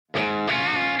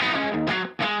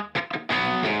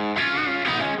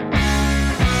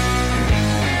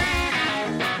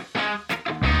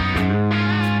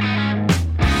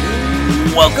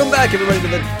Welcome back, everybody, to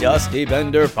the Dusty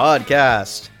Bender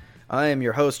Podcast. I am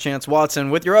your host, Chance Watson,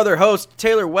 with your other host,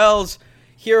 Taylor Wells,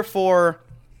 here for,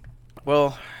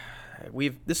 well,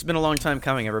 this has been a long time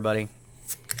coming, everybody.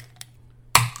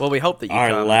 Well, we hope that you come.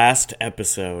 Our last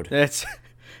episode. It's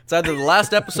either the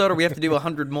last episode or we have to do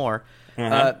 100 more.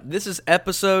 This is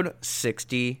episode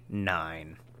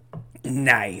 69.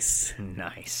 Nice.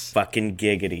 Fucking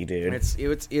giggity, dude.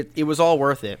 It was all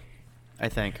worth it, I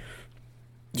think.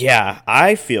 Yeah,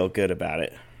 I feel good about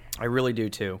it. I really do,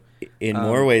 too. In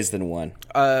more ways than one.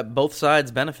 Both sides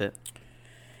benefit.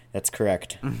 That's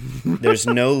correct. There's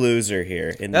no loser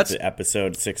here in this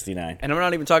episode 69. And I'm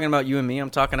not even talking about you and me. I'm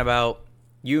talking about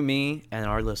you, me, and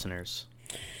our listeners.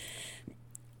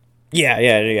 Yeah.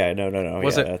 No.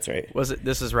 That's right.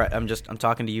 This is right. I'm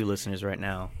talking to you listeners right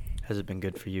now. Has it been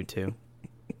good for you too?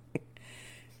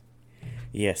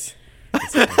 Yes.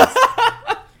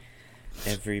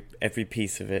 Every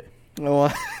piece of it.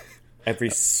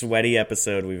 Every sweaty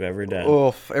episode we've ever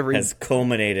done has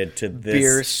culminated to this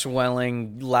beer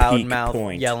swelling, loud mouth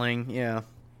point. Yelling. Yeah.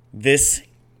 This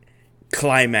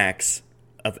climax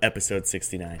of episode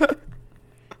 69.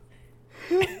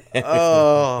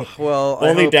 Oh, well.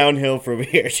 Only downhill from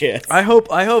here, Chance. I hope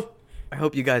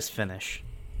you guys finish.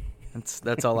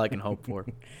 That's all I can hope for.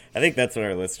 I think that's what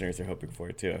our listeners are hoping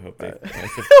for too. I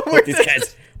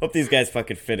hope these guys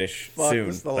fucking finish soon.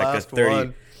 This is the like last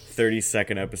a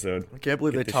 30-second episode. I can't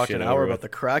believe they talked an hour about the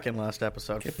Kraken last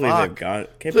episode. Can't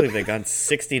believe they've gone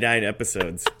 69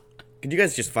 episodes. Could you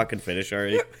guys just fucking finish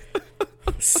already?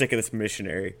 I'm sick of this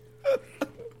missionary.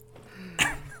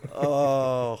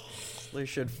 Oh, they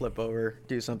should flip over,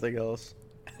 do something else.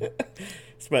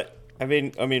 But I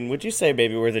mean, would you say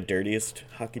maybe we're the dirtiest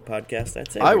hockey podcast?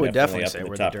 I'd say I would definitely say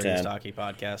we're the dirtiest hockey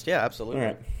podcast. Yeah, absolutely. All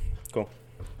right, cool.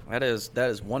 That is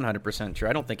 100% true.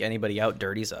 I don't think anybody out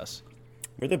dirties us.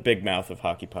 We're the big mouth of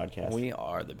hockey podcast. We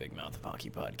are the big mouth of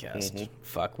hockey podcast. Mm-hmm.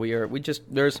 Fuck,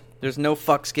 there's no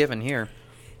fucks given here.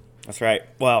 That's right.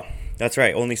 Well, that's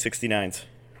right. Only 69s.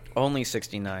 Only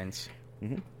 69s.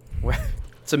 Mm-hmm.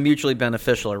 It's a mutually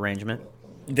beneficial arrangement.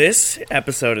 This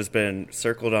episode has been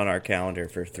circled on our calendar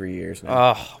for 3 years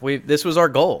now. Oh, this was our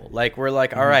goal. We're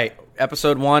like, all right,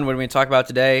 episode 1, what are we going to talk about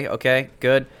today? Okay,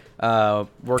 good.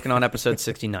 Working on episode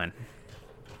 69.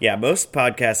 Yeah, most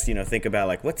podcasts, think about,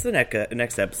 like, what's the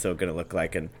next episode going to look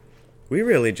like? And we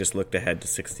really just looked ahead to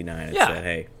 69 and said,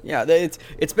 hey. Yeah,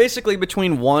 it's basically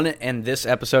between 1 and this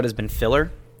episode has been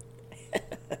filler.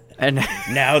 And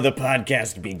now the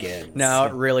podcast begins. Now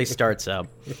it really starts up.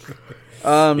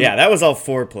 Yeah, that was all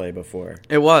foreplay before.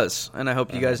 It was, and I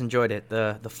hope you guys enjoyed it,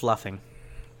 the fluffing.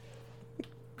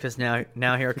 Because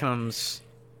now here comes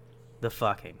the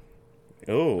fucking.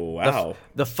 Oh, wow.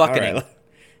 The fucking. Right.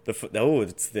 Yeah,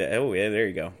 there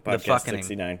you go. Podcast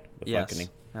 69. The yes,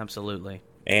 absolutely.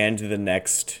 And the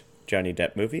next Johnny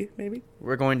Depp movie, maybe?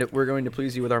 We're going to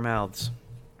please you with our mouths.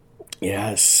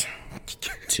 Yes.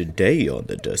 Today on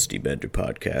the Dusty Bender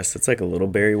Podcast, it's like a little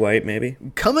Barry White, maybe.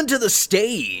 Coming to the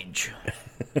stage,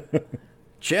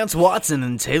 Chance Watson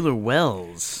and Taylor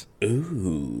Wells.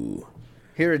 Ooh.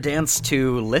 Here a dance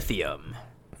to Lithium.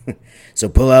 So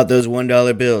pull out those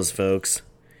 $1 bills, folks.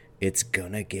 It's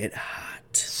gonna get hot.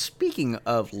 Speaking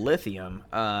of Lithium,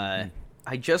 I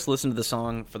just listened to the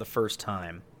song for the first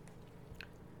time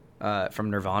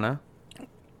from Nirvana.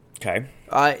 Okay.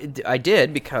 I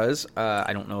did because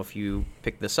I don't know if you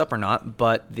picked this up or not,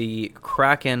 but the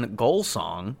Kraken Goal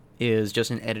song is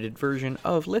just an edited version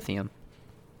of Lithium.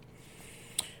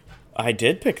 I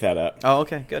did pick that up. Oh,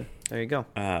 okay, good. There you go.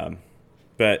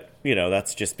 But,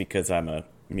 that's just because I'm a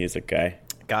music guy.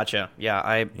 Gotcha. Yeah,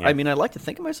 I mean, I like to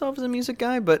think of myself as a music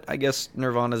guy, but I guess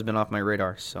Nirvana's been off my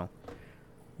radar, so.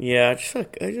 Yeah,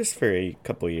 just for a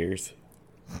couple years.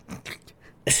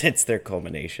 It's their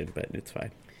culmination, but it's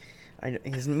fine.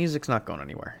 His music's not going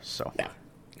anywhere, so.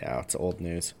 No, it's old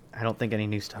news. I don't think any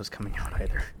new stuff's coming out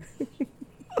either.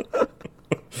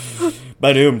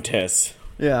 Ba-doom-tis.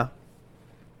 Yeah.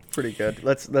 Pretty good.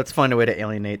 Let's find a way to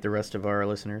alienate the rest of our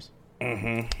listeners.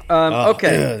 Mm-hmm.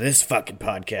 Okay. This fucking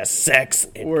podcast, sex,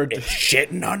 and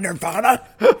shitting on Nirvana.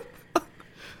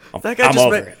 I'm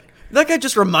over it. That guy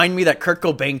just reminded me that Kurt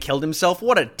Cobain killed himself.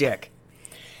 What a dick.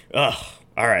 Ugh.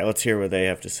 All right, let's hear what they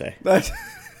have to say.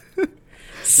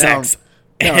 Sex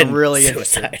and really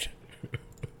suicide.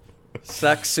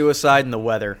 Sex, suicide, and the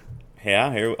weather.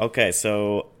 Yeah, okay,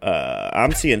 so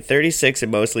I'm seeing 36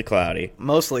 and mostly cloudy.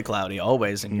 Mostly cloudy,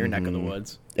 always in your neck of the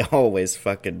woods. Always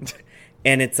fucking.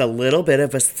 And it's a little bit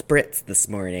of a spritz this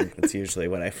morning. That's usually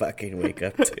what I fucking wake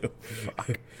up to.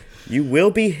 Fuck. You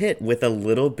will be hit with a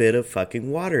little bit of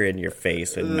fucking water in your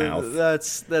face and mouth.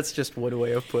 That's just one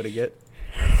way of putting it.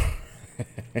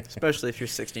 especially if you're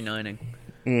 69ing.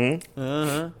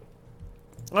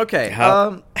 Mm-hmm.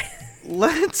 Okay,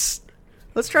 let's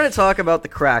try to talk about the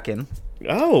Kraken.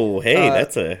 Oh, hey,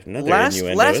 that's another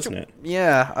innuendo, isn't it?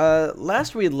 Yeah,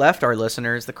 last we left our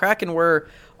listeners, the Kraken were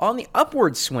on the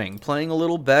upward swing, playing a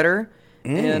little better,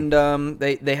 and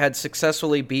they had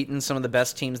successfully beaten some of the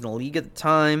best teams in the league at the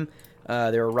time.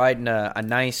 They were riding a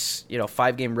nice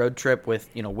 5-game road trip with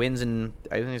wins, and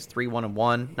I think it's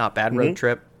 3-1-1, not bad road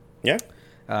trip. Yeah,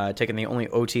 taking the only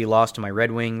OT loss to my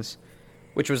Red Wings,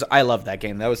 which was I loved that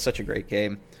game. That was such a great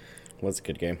game. It was a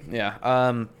good game.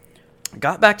 Yeah.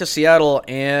 Got back to Seattle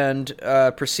and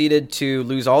proceeded to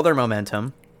lose all their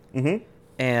momentum. Mm-hmm.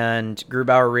 And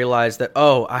Grubauer realized that,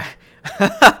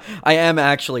 I am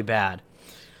actually bad.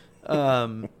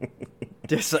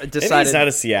 Decided Maybe he's not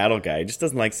a Seattle guy. He just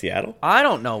doesn't like Seattle. I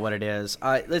don't know what it is.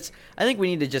 I think we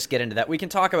need to just get into that. We can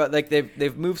talk about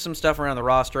they've moved some stuff around the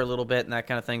roster a little bit and that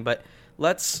kind of thing. But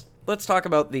let's talk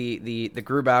about the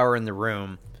Grubauer in the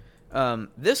room.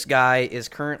 This guy is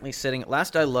currently sitting.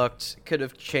 Last I looked,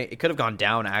 it could have gone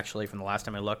down actually from the last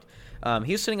time I looked.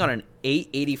 He's sitting on an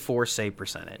 .884 save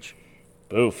percentage.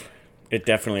 Oof! It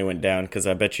definitely went down because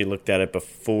I bet you looked at it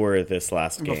before this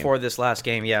last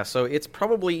game. Yeah. So it's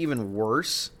probably even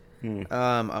worse.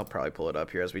 I'll probably pull it up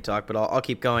here as we talk, but I'll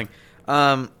keep going.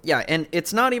 Yeah, and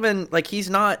it's not even like he's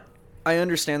not. I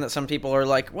understand that some people are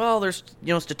like, well, there's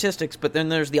statistics, but then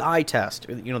there's the eye test.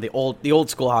 The old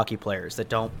school hockey players that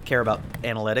don't care about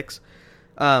analytics.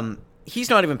 He's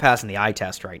not even passing the eye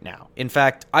test right now. In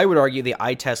fact, I would argue the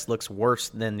eye test looks worse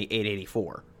than the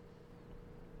 .884.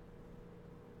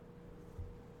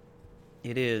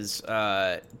 It is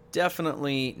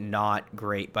definitely not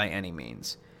great by any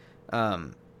means.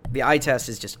 The eye test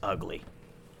is just ugly.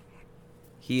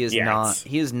 He is not.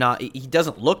 He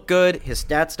doesn't look good. His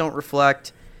stats don't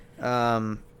reflect. What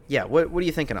are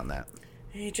you thinking on that?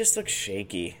 He just looks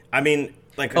shaky. I mean,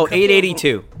 like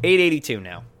 882. 882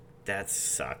 now. That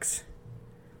sucks.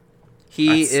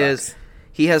 He has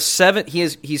 7.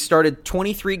 He's started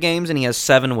 23 games and he has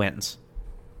 7 wins.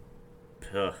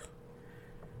 Ugh.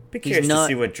 Be curious to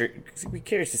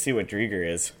see what Drieger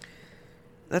is.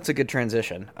 That's a good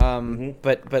transition.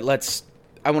 But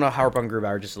I want to harp on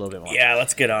Grubauer just a little bit more. Yeah,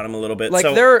 let's get on him a little bit. Like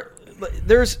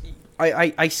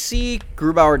I see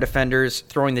Grubauer defenders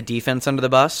throwing the defense under the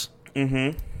bus.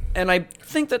 Mm-hmm. And I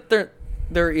think that there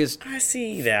is. I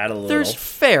see that a little. That's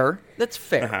fair.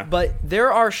 Uh-huh. But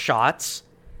there are shots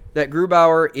that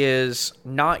Grubauer is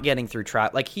not getting through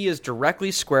trap. Like, he is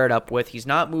directly squared up with. He's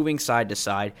not moving side to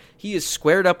side. He is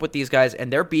squared up with these guys,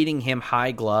 and they're beating him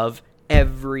high glove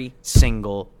every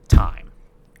single time.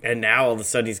 And now, all of a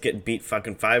sudden, he's getting beat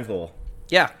fucking 5-hole.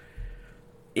 Yeah.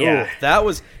 Yeah.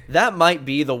 Ooh, that might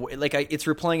be it's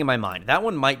replaying in my mind. That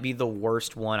one might be the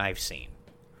worst one I've seen.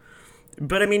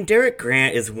 But, I mean, Derek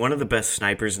Grant is one of the best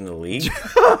snipers in the league.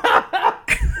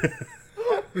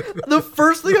 The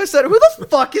first thing I said, who the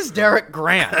fuck is Derek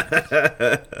Grant?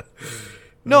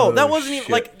 No, that wasn't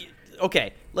even,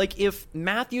 okay, like, if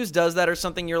Matthews does that or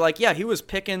something, you're like, yeah, he was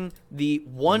picking the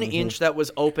 1 inch that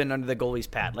was open under the goalie's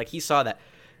pad. Like, he saw that.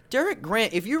 Derek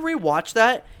Grant, if you rewatch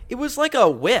that, it was like a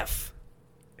whiff.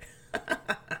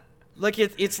 Like,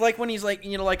 it's like when he's like,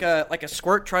 like a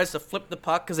squirt tries to flip the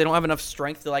puck because they don't have enough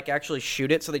strength to, like, actually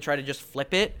shoot it, so they try to just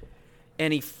flip it.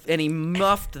 And he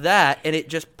muffed that, and it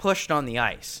just pushed on the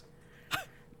ice.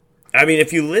 I mean,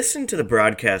 if you listen to the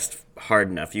broadcast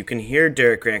hard enough, you can hear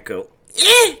Derek Grant go,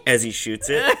 "Eh!" as he shoots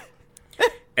it.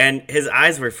 And his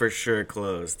eyes were for sure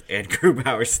closed. And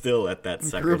Grubauer still let that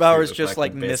sucker. Grubauer's just,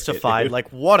 like, mystified. Like,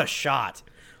 what a shot.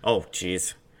 Oh,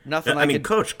 jeez.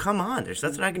 Coach, come on. There's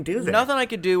nothing I can do there. Nothing I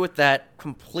could do with that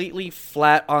completely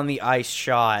flat on the ice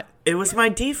shot. It was my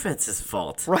defense's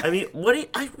fault. Right. I mean, what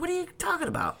are you talking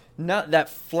about? Not that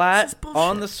flat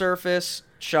on the surface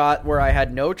shot where I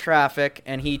had no traffic,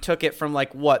 and he took it from,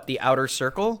 like, what, the outer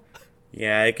circle?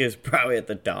 Yeah, it was probably at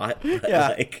the dot.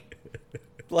 Yeah.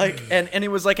 And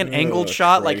it was like an angled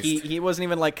shot. Christ. Like, he wasn't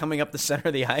even, like, coming up the center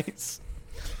of the ice.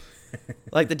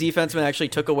 Like, the defenseman actually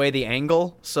took away the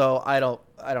angle, so I don't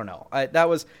know. That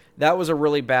was a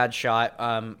really bad shot.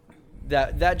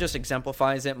 That just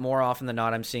exemplifies it. More often than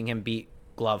not, I'm seeing him beat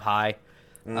glove high.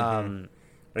 Mm-hmm.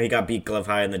 He got beat glove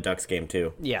high in the Ducks game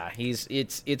too. Yeah, it's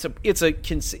a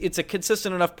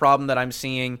consistent enough problem that I'm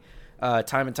seeing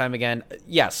time and time again.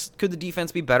 Yes, could the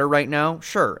defense be better right now?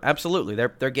 Sure, absolutely.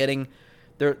 They're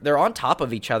on top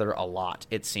of each other a lot.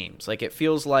 It seems like it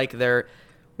feels like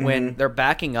when they're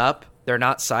backing up, they're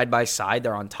not side by side.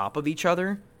 They're on top of each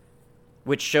other,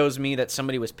 which shows me that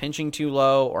somebody was pinching too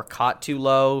low or caught too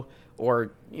low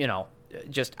or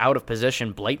just out of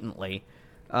position blatantly.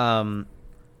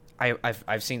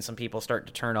 I've seen some people start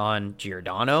to turn on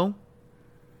Giordano.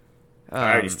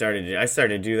 I started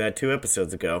to do that 2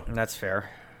 episodes ago. That's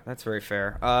fair. That's very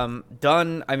fair.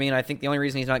 Dunn, I mean, I think the only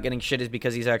reason he's not getting shit is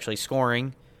because he's actually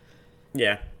scoring.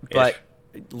 Yeah. But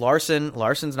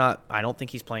Larson's not, I don't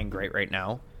think he's playing great right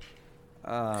now.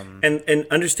 And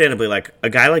understandably, like a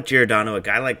guy like Giordano, a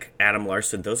guy like Adam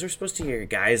Larson, those are supposed to be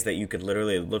guys that you could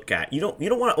literally look at. You don't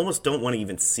want to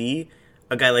even see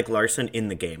a guy like Larson in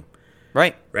the game.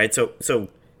 Right. So if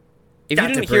you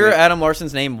didn't hear Adam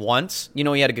Larson's name once, you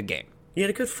know he had a good game. He had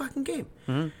a good fucking game.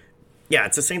 Mm-hmm. Yeah,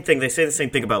 it's the same thing. They say the same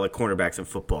thing about like cornerbacks in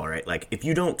football, right? Like if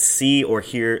you don't see or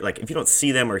hear, like if you don't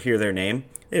see them or hear their name,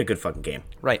 they had a good fucking game.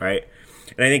 Right.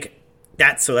 And I think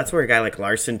that's where a guy like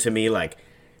Larson, to me, like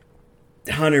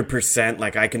 100%,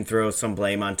 like I can throw some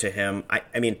blame onto him.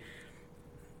 I mean,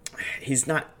 he's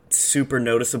not super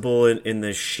noticeable in the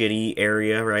shitty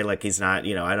area, right? Like he's not,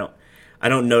 I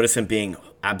don't notice him being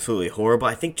absolutely horrible.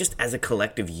 I think just as a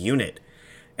collective unit.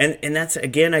 And that's,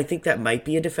 again, I think that might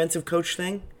be a defensive coach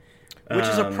thing. Which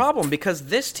is a problem because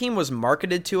this team was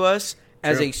marketed to us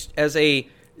as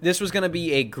this was going to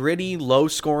be a gritty,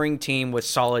 low-scoring team with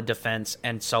solid defense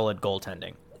and solid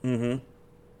goaltending. Mm-hmm.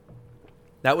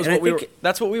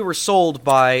 That's what we were sold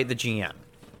by the GM.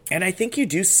 And I think you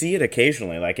do see it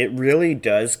occasionally. Like it really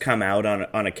does come out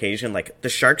on occasion. Like the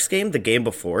Sharks game, the game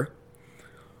before,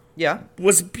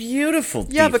 was beautiful.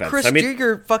 Yeah, defense. but Chris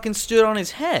Drieger fucking stood on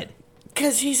his head.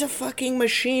 Because he's a fucking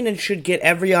machine and should get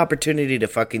every opportunity to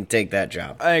fucking take that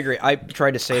job. I agree. I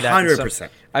tried to say that. 100%.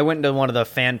 I went into one of the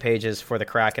fan pages for the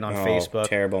Kraken on Facebook.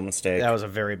 Terrible mistake. That was a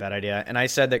very bad idea. And I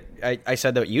said that I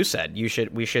said that you said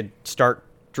we should start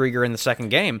Drieger in the second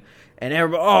game. And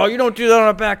everybody, you don't do that on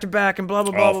a back-to-back and blah,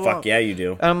 blah, blah, blah. Oh, fuck yeah, you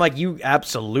do. And I'm like, you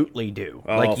absolutely do.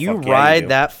 Oh, like, you ride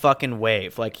that fucking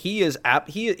wave. Like,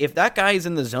 if that guy is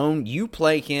in the zone, you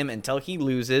play him until he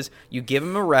loses, you give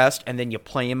him a rest, and then you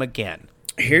play him again.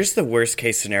 Here's the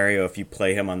worst-case scenario if you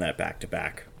play him on that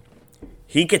back-to-back.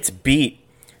 He gets beat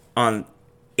on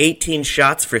 18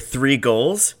 shots for 3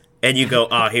 goals, and you go,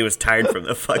 oh, he was tired from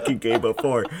the fucking game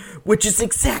before, which is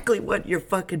exactly what your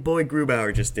fucking boy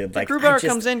Grubauer just did. Like Grubauer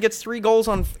comes in, gets 3 goals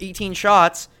on 18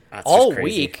 shots all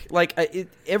week. Like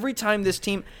every time this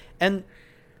team, and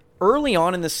early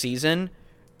on in the season,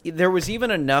 there was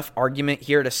even enough argument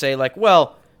here to say, like,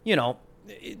 well,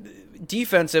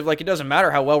 defensive, like it doesn't matter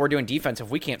how well we're doing defensive.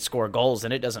 If we can't score goals,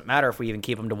 then it doesn't matter if we even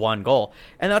keep them to 1 goal.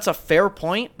 And that's a fair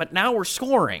point, but now we're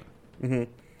scoring.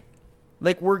 Mm-hmm.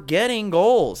 Like, we're getting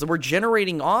goals. We're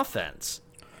generating offense.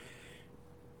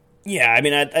 Yeah, I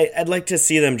mean, I'd like to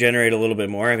see them generate a little bit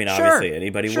more. I mean, obviously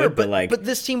anybody would, but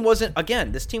this team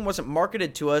wasn't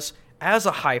marketed to us as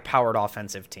a high-powered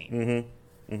offensive team.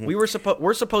 Mm-hmm. Mm-hmm.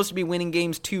 We're supposed to be winning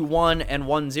games 2-1 and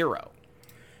 1-0.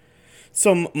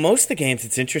 So most of the games,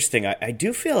 it's interesting. I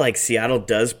do feel like Seattle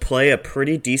does play a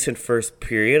pretty decent first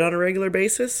period on a regular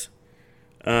basis.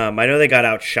 I know they got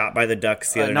outshot by the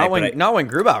Ducks the other night. Not when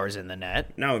Grubauer's in the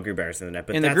net. Not when Grubauer's in the net.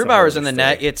 But in the Grubauer's in the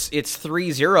net, it's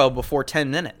 3-0 before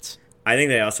 10 minutes. I think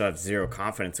they also have zero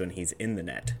confidence when he's in the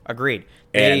net. Agreed.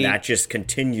 And that just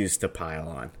continues to pile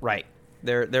on. Right.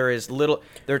 There is little.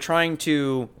 They're trying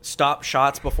to stop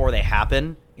shots before they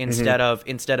happen instead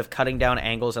of cutting down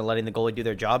angles and letting the goalie do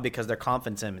their job because their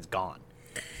confidence in him is gone.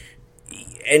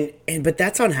 But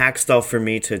that's on Hackstall for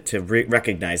me to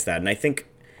recognize that, and I think.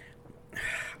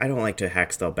 I don't like to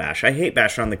Hackstall bash. I hate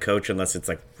bashing on the coach unless it's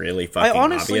like really fucking obvious. I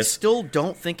honestly still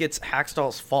don't think it's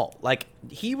Hackstall's fault. Like,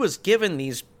 he was given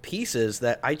these pieces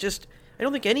that I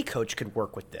don't think any coach could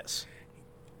work with this.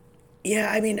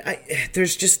 Yeah, I mean,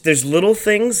 there's little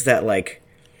things that like,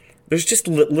 there's just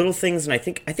little things, and I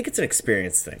think it's an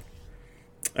experience thing.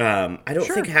 I don't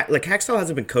think Hackstall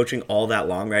hasn't been coaching all that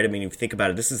long, right? I mean, if you think about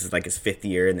it, this is like his 5th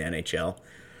year in the NHL,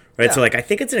 right? Yeah. So like, I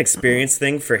think it's an experience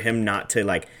thing for him not to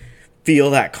like.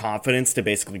 Feel that confidence to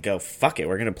basically go, fuck it,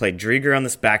 we're going to play Drieger on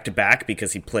this back-to-back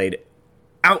because he played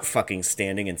out fucking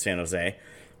standing in San Jose.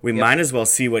 We might as well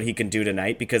see what he can do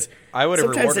tonight because I would have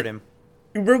rewarded him.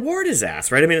 Reward his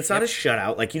ass, right? I mean, it's not a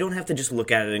shutout. Like, you don't have to just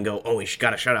look at it and go, oh, he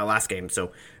got a shutout last game,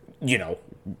 so,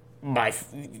 my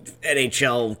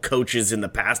NHL coaches in the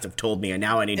past have told me, and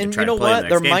now I need to try to play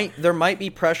the next game. There might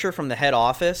be pressure from the head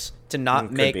office to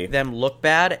not make them look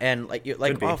bad, and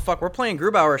oh fuck, we're playing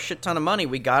Grubauer a shit ton of money,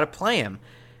 we got to play him,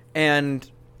 and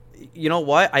you know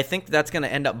what? I think that's going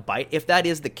to end up bite. If that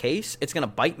is the case, it's going to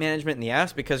bite management in the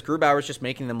ass because Grubauer is just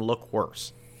making them look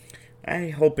worse. I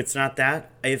hope it's not that.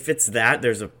 If it's that,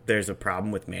 there's a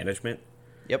problem with management.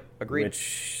 Yep, agreed.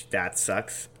 Which that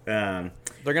sucks. They're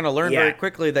going to learn very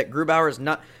quickly that Grubauer is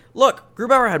not... Look,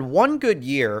 Grubauer had one good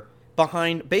year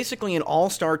behind basically an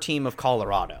all-star team of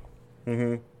Colorado.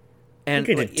 Mm-hmm. And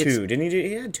he did two, didn't he?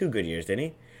 He had 2 good years, didn't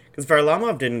he? Because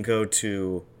Varlamov didn't go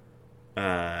to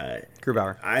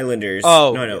Grubauer. Islanders.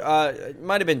 Oh, no. It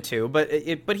might have been 2, but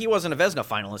he wasn't a Vezina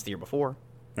finalist the year before.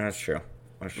 That's true.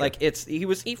 Like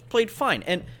he played fine,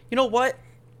 and you know what?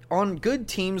 On good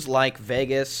teams like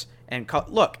Vegas and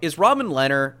look, is Robin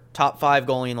Lehner top 5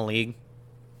 goalie in the league?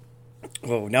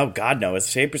 Oh no, God no! His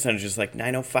save percentage is like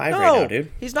 905 No, right now,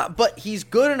 dude. He's not, but he's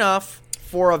good enough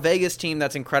for a Vegas team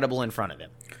that's incredible in front of him.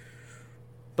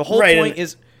 The whole point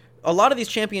is, a lot of these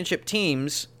championship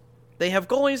teams, they have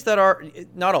goalies that are,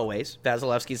 not always,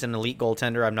 Vasilevsky's an elite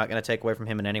goaltender, I'm not going to take away from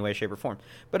him in any way, shape, or form.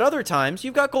 But other times,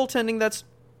 you've got goaltending that's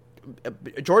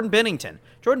Jordan Binnington.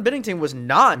 Jordan Binnington was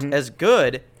not as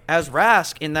good as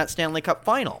Rask in that Stanley Cup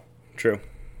final. True.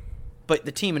 But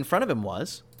the team in front of him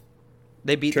was.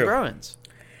 They beat the Bruins.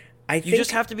 You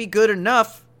just have to be good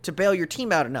enough to bail your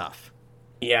team out enough.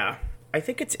 Yeah. I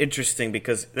think it's interesting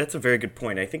because that's a very good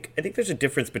point. I think there's a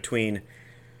difference between,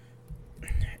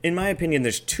 in my opinion,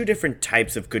 there's 2 different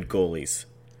types of good goalies.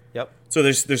 Yep. So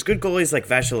there's good goalies like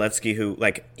Vasilevsky who,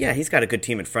 like, yeah, he's got a good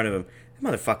team in front of him.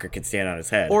 That motherfucker can stand on his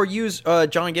head. Or use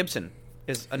John Gibson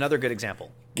is another good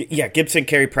example. Gibson,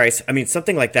 Carey Price. I mean,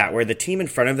 something like that where the team in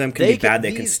front of them can be bad.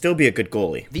 They can still be a good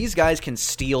goalie. These guys can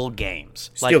steal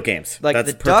games. Steal games. Like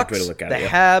that's the a perfect Ducks, way to look at the it.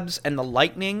 Habs, and the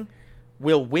Lightning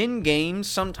will win games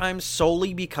sometimes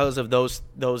solely because of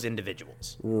those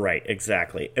individuals. Right,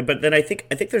 exactly. But then I think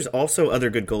there's also other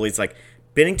good goalies. Like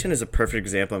Binnington is a perfect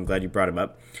example. I'm glad you brought him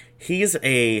up. He's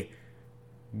a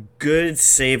good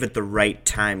save at the right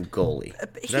time goalie.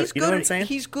 You know what I'm saying?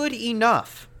 He's good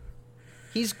enough.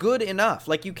 He's good enough.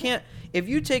 Like, you can't... If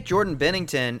you take Jordan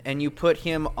Binnington and you put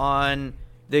him on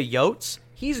the Yotes,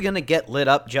 he's going to get lit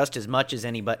up just as much as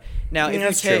anybody. Now, if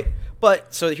you take... True.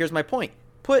 But, so here's my point.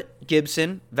 Put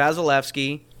Gibson,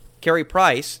 Vasilevsky, Carey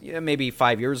Price, maybe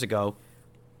 5 years ago,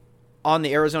 on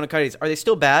the Arizona Coyotes. Are they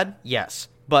still bad? Yes.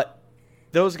 But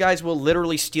those guys will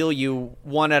literally steal you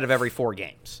 1 out of every 4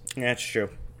 games. That's true.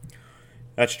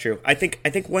 That's true. I think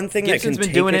one thing Gibson's that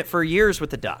can been doing it for years with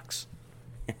the Ducks.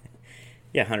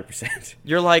 Yeah, 100%.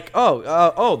 You're like,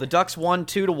 the Ducks won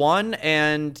 2-1,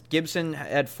 and Gibson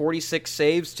had 46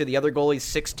 saves to the other goalie's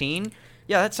 16.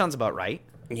 Yeah, that sounds about right.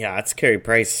 Yeah, that's Carey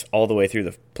Price all the way through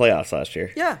the playoffs last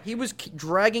year. Yeah, he was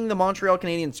dragging the Montreal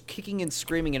Canadiens kicking and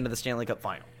screaming into the Stanley Cup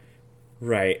final.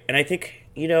 Right, and I think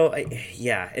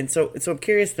and so I'm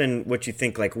curious then what you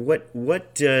think. Like,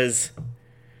 what do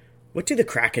the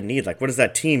Kraken need? Like, what does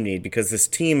that team need? Because this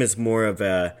team is more of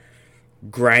a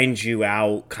grind you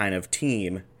out kind of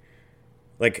team.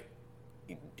 Like,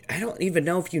 I don't even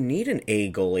know if you need an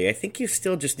A goalie. I think you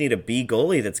still just need a B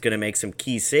goalie that's going to make some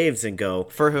key saves and go.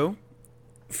 For who?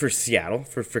 For Seattle,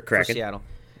 for Kraken. For Seattle.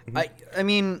 Mm-hmm. I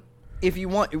mean, if you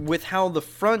want, with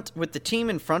the team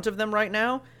in front of them right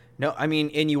now, no, I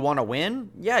mean, and you want to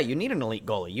win, yeah, you need an elite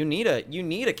goalie. You need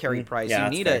a Carey Price. You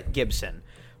need a Gibson.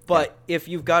 But if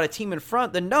you've got a team in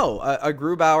front, then no, a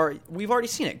Grubauer, we've already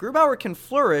seen it. Grubauer can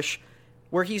flourish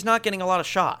where he's not getting a lot of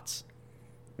shots.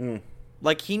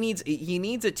 Like, he needs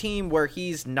a team where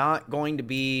he's not going to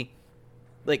be,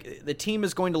 like, the team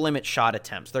is going to limit shot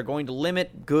attempts. They're going to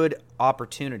limit good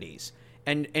opportunities.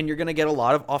 And you're going to get a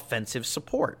lot of offensive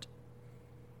support.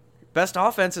 Best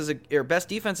defense is a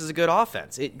good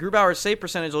offense. Grubauer's save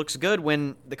percentage looks good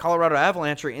when the Colorado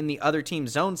Avalanche are in the other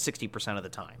team's zone 60% of the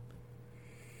time.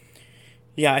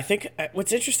 Yeah, I think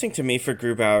what's interesting to me for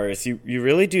Grubauer is you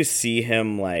really do see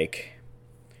him, like,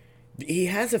 he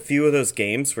has a few of those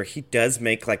games where he does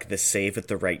make, like, the save at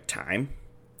the right time.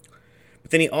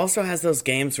 But then he also has those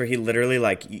games where he literally,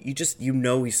 like,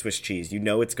 he's Swiss cheese. You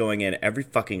know it's going in every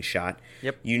fucking shot.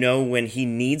 Yep. You know when he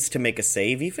needs to make a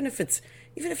save, even if it's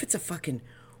a fucking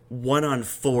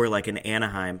 1-on-4 like in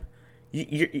Anaheim.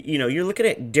 You're looking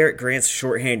at Derek Grant's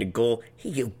shorthanded goal.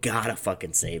 You gotta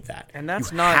fucking save that. And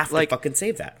that's you not have like to fucking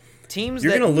save that. Teams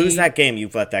you're that gonna lose that game.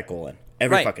 You've let that goal in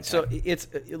every fucking time. So it's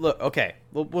look okay.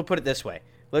 We'll put it this way.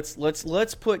 Let's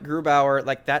put Grubauer,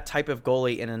 like that type of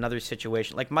goalie, in another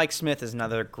situation. Like Mike Smith is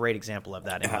another great example of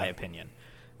that, in my opinion.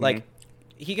 Like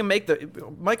he can make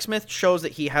Mike Smith shows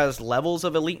that he has levels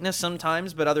of eliteness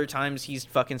sometimes, but other times he's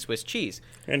fucking Swiss cheese.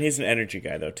 And he's an energy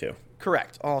guy though too.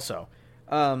 Correct. Also.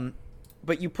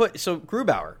 But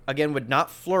Grubauer, again, would not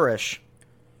flourish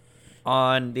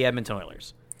on the Edmonton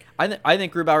Oilers. I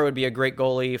think Grubauer would be a great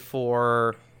goalie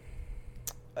for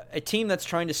a team that's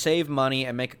trying to save money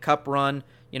and make a cup run.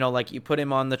 Like you put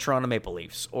him on the Toronto Maple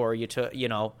Leafs, or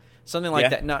something like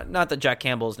that. Not that Jack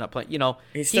Campbell is not playing.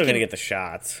 He's still going to get the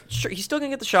shots. Sure, he's still going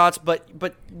to get the shots, but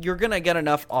you're going to get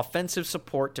enough offensive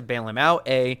support to bail him out.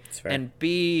 A, and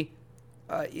B,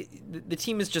 the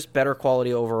team is just better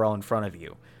quality overall in front of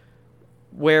you.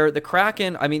 where the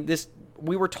Kraken, I mean,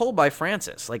 we were told by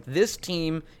Francis, like, this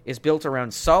team is built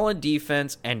around solid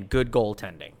defense and good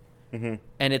goaltending. Mm-hmm.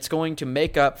 And it's going to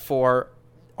make up for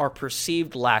our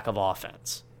perceived lack of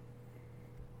offense.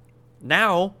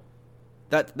 Now,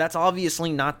 that's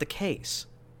obviously not the case.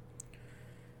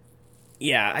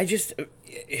 Yeah,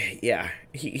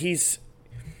 he's...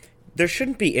 There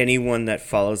shouldn't be anyone that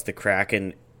follows the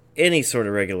Kraken any sort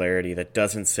of regularity that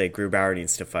doesn't say Grubauer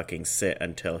needs to fucking sit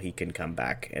until he can come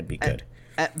back and be good.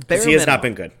 At bare he has not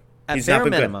been good. At bare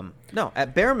minimum, no.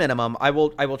 At bare minimum, I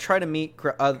will try to meet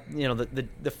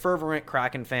the fervent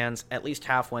Kraken fans at least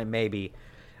halfway. Maybe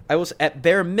at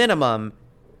bare minimum,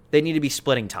 they need to be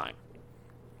splitting time.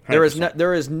 100%.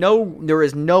 There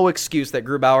is no excuse that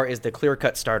Grubauer is the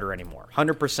clear-cut starter anymore.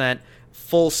 100%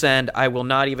 full send. I will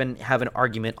not even have an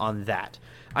argument on that.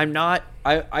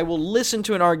 I will listen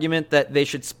to an argument that they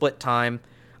should split time.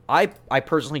 I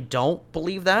personally don't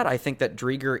believe that. I think that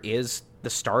Driedger is the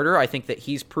starter. I think that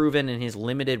he's proven in his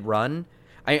limited run.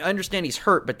 I understand he's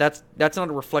hurt, but that's not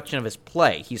a reflection of his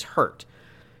play. He's hurt.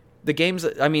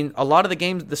 A lot of the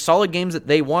games, the solid games that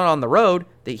they won on the road,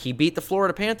 he beat the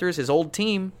Florida Panthers, his old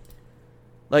team.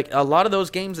 Like, a lot of those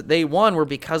games that they won were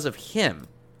because of him.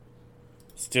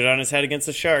 Stood on his head against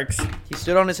the Sharks. He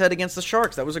stood on his head against the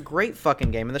Sharks. That was a great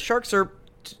fucking game, and the Sharks are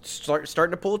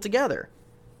starting to pull it together.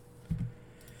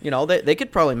 They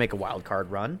could probably make a wild card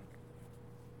run.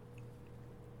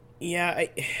 Yeah,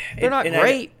 they're not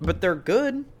great, but they're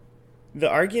good. The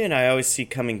argument I always see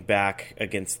coming back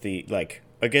against the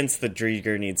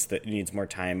Driedger needs more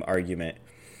time argument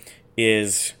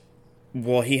is,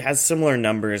 well, he has similar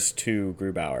numbers to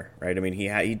Grubauer, right? I mean,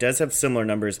 he does have similar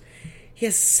numbers. He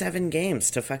has 7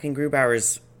 games to fucking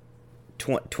Grubauer's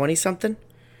 20-something.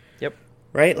 Yep.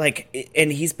 Right? Like,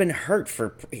 and he's been hurt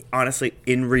for, honestly,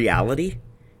 in reality,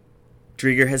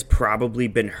 Driedger has probably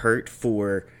been hurt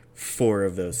for 4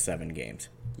 of those 7 games.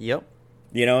 Yep.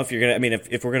 If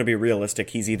we're gonna be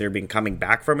realistic, he's either been coming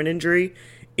back from an injury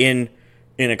in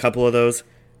a couple of those,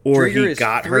 or Driedger he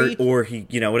got hurt, or he,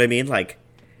 you know what I mean? Like,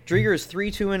 Driedger is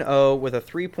 3-2-0 with a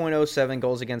 3.07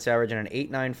 goals against average and an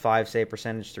 .895 save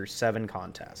percentage through 7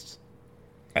 contests.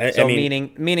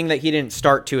 Meaning that he didn't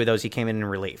start 2 of those, he came in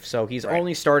relief. So he's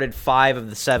only started 5 of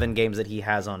the 7 games that he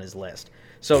has on his list.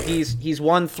 So he's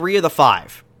won 3 of the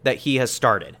 5 that he has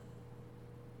started.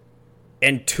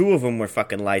 And 2 of them were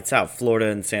fucking lights out, Florida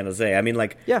and San Jose. I mean,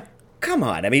 like, yeah, come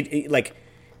on. I mean, like,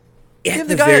 give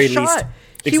the guy a shot.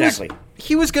 Exactly.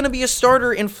 He was going to be a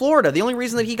starter in Florida. The only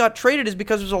reason that he got traded is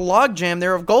because there's a logjam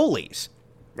there of goalies.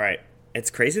 Right. It's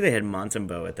crazy they had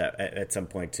Montembeault at some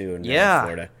point too in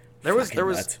Florida. They had a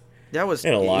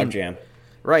logjam.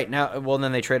 Right now, well,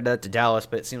 then they traded that to Dallas,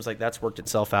 but it seems like that's worked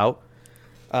itself out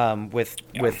with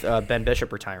Ben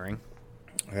Bishop retiring.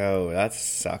 Oh, that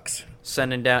sucks.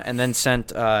 Sending down and then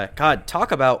sent. God,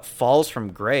 talk about falls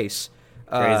from grace.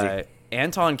 Crazy.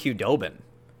 Anton Khudobin.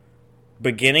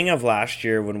 Beginning of last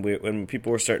year, when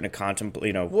people were starting to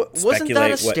contemplate, wasn't speculate,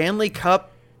 that a Stanley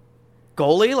Cup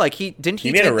goalie? Like he take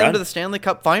them to the Stanley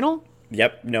Cup final?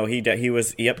 Yep. No, he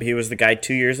was the guy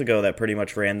 2 years ago that pretty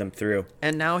much ran them through.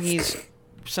 And now he's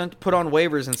put on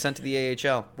waivers and sent to the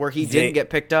AHL, where he didn't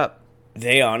get picked up.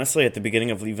 They honestly, at the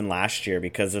beginning of even last year,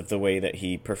 because of the way that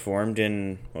he performed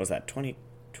in, what was that,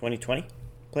 2020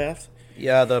 playoffs?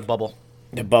 Yeah, the bubble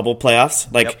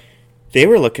playoffs. Like. Yep. They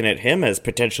were looking at him as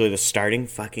potentially the starting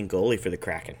fucking goalie for the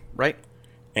Kraken. Right.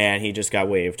 And he just got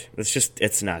waived.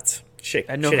 It's nuts. Shit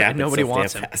happens nobody so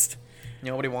wants damn him. fast.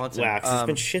 Nobody wants him. Wow, it's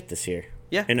been shit this year.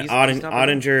 Yeah. And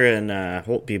Ottinger and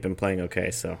Holtby have been playing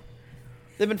okay, so.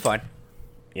 They've been fine.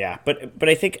 Yeah, but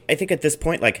I think at this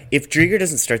point, like, if Driedger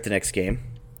doesn't start the next game,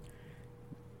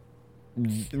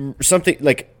 something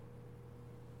like,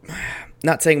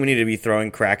 not saying we need to be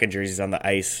throwing Kraken jerseys on the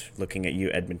ice looking at you,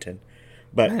 Edmonton.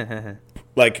 But,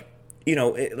 like,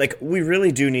 we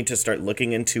really do need to start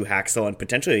looking into Haxel and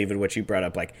potentially even what you brought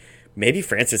up. Like, maybe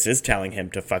Francis is telling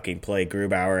him to fucking play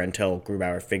Grubauer until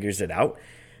Grubauer figures it out.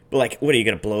 But, like, what, are you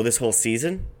going to blow this whole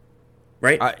season?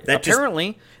 Right?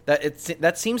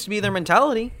 That seems to be their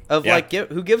mentality of,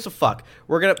 who gives a fuck?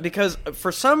 Because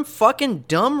for some fucking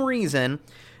dumb reason,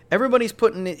 everybody's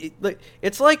putting it.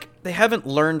 It's like they haven't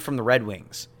learned from the Red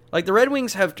Wings. Like, the Red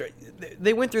Wings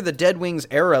they went through the Dead Wings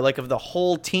era, like, of the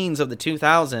whole teens of the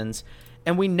 2000s,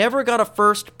 and we never got a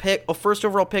first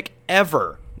overall pick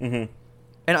ever. Mm-hmm.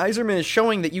 And Yzerman is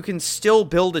showing that you can still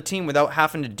build a team without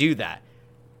having to do that.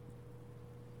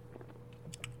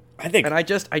 And I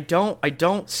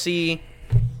don't see,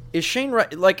 is Shane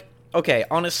Wright, like, okay,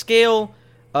 on a scale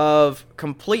of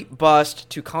complete bust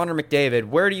to Connor McDavid,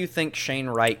 where do you think Shane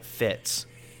Wright fits?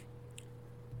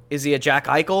 Is he a Jack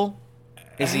Eichel?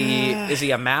 Is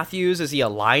he a Matthews? Is he a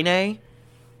Line?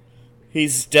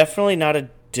 He's definitely not a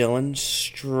Dylan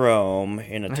Strome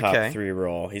in a top Okay. 3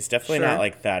 role. He's definitely Sure. not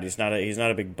like that. He's not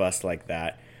a big bust like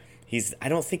that. I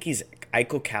don't think he's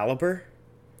Eichel caliber.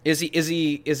 Is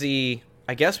he?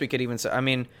 I guess we could even say. I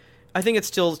mean, I think it's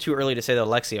still too early to say that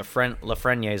Alexis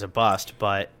Lafreniere is a bust,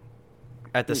 but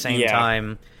at the same Yeah.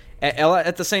 time,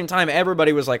 at the same time,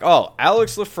 everybody was like, "Oh,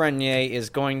 Alex Lafreniere is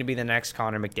going to be the next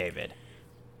Connor McDavid."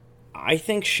 I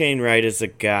think Shane Wright is a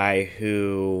guy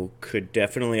who could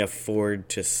definitely afford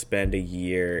to spend a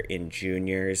year in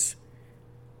juniors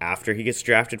after he gets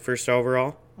drafted first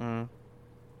overall.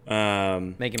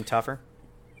 Make him tougher.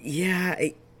 Yeah,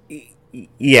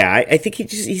 I think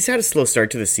he's had a slow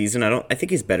start to the season. I think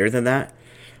he's better than that.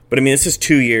 But I mean, this is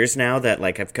 2 years now that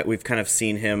we've kind of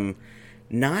seen him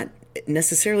not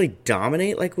necessarily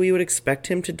dominate like we would expect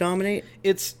him to dominate.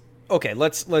 It's okay.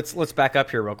 Let's back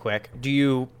up here real quick. Do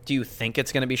you think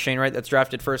it's going to be Shane Wright that's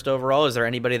drafted first overall? Is there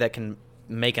anybody that can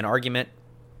make an argument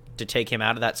to take him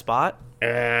out of that spot?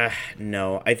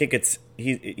 No, I think it's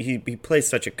he plays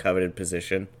such a coveted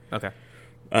position. Okay.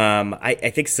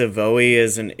 I think Savoie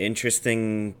is an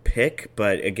interesting pick,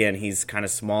 but again, he's kind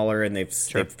of smaller, and they've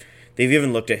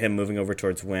even looked at him moving over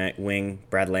towards wing.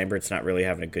 Brad Lambert's not really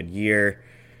having a good year.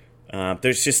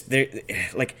 There's just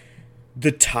like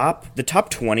the top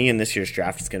 20 in this year's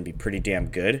draft is going to be pretty damn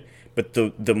good. But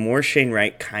the more Shane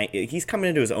Wright he's coming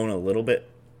into his own a little bit,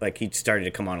 like he started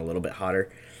to come on a little bit hotter.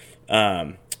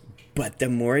 But the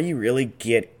more you really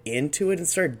get into it and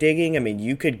start digging, I mean,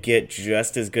 you could get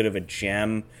just as good of a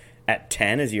gem at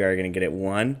 10 as you are going to get at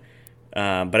 1.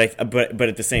 But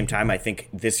at the same time, I think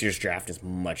this year's draft is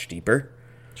much deeper.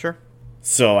 Sure.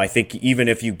 So I think even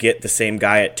if you get the same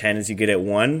guy at 10 as you get at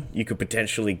 1, you could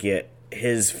potentially get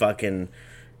his fucking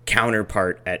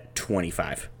counterpart at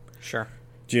 25. Sure.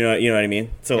 Do you know what I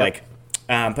mean? So Yep.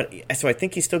 so I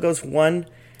think he still goes 1.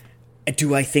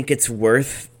 Do I think it's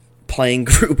worth playing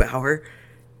Grubauer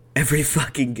every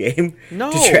fucking game No.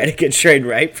 to try to get Shane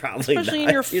Wright? Probably Especially not.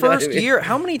 in your You know what I first mean? year.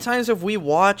 How many times have we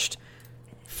watched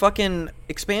fucking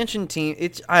expansion team?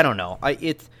 I don't know.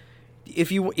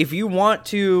 If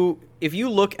you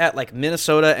look at like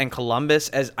Minnesota and Columbus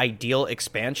as ideal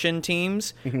expansion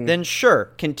teams, then sure,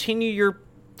 continue your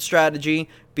strategy.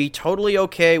 Be totally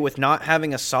okay with not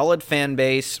having a solid fan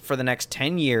base for the next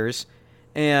 10 years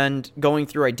and going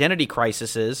through identity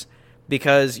crises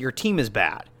because your team is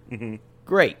bad.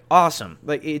 Great. Awesome.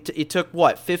 Like it took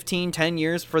what, 10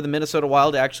 years for the Minnesota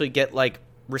Wild to actually get like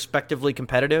respectively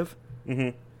competitive?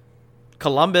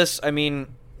 Columbus, I mean,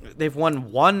 they've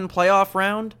won 1 playoff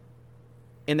round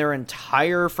in their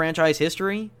entire franchise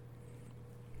history.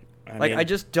 I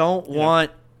just don't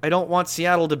want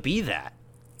Seattle to be that.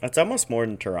 That's almost more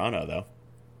than Toronto, though.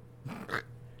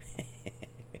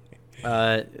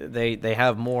 They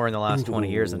have more in the last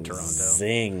 20 years than Toronto.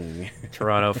 Zing.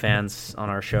 Toronto fans on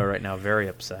our show right now very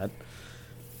upset.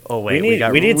 Oh wait,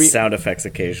 We need sound effects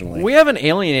occasionally. we haven't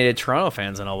alienated Toronto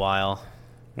fans in a while.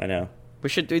 I know. We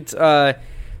should do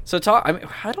so talk. I mean,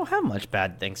 I don't have much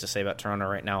bad things to say about Toronto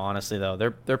right now. Honestly, though,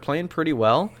 they're playing pretty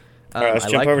well. All right, let's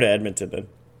jump over to Edmonton then.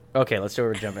 Okay, let's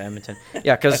jump to Edmonton.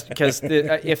 Yeah, because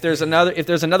if there's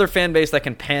another fan base that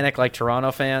can panic like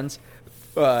Toronto fans,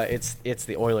 it's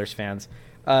the Oilers fans.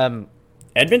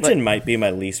 Edmonton might be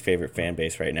my least favorite fan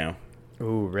base right now.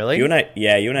 Ooh, really? You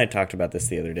and I talked about this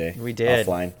the other day. We did.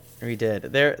 Offline. We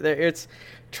did. It's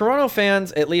Toronto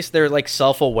fans. At least they're like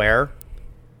self-aware.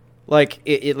 Like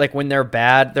like when they're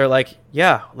bad, they're like,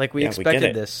 yeah, like we Yeah, we expected get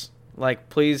it. this. Like,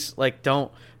 please, like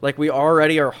don't. Like, we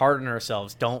already are hard on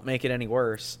ourselves. Don't make it any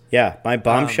worse. Yeah, my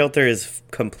bomb shelter is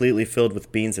completely filled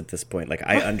with beans at this point. Like,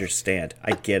 I understand.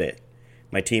 I get it.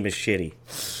 My team is shitty.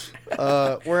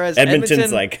 Whereas Edmonton's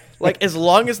Edmonton, like- as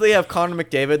long as they have Connor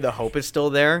McDavid, the hope is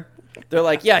still there. They're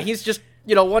like, yeah, he's just,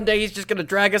 one day he's just gonna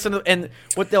drag us into. And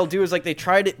what they'll do is like they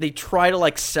try to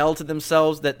like sell to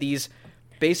themselves that these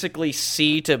basically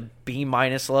C to B-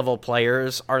 level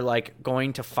players are like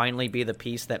going to finally be the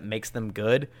piece that makes them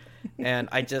good. And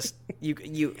I just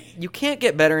you can't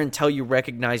get better until you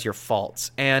recognize your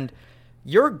faults. And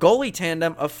your goalie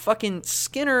tandem of fucking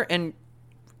Skinner and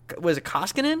was it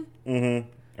Koskinen?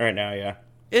 Right now, yeah.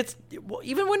 It's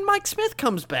even when Mike Smith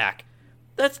comes back,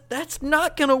 that's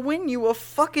not gonna win you a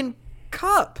fucking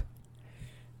cup,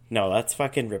 No, that's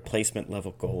fucking replacement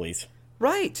level goalies.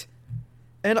 right?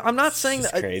 And I'm not saying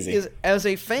This that is crazy. as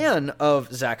a fan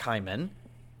of Zach Hyman.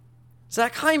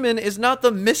 Zach Hyman is not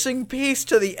the missing piece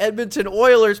to the Edmonton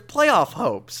Oilers' playoff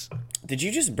hopes. Did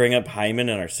you just bring up Hyman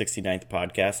on our 69th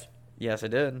podcast? Yes, I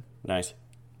did. Nice.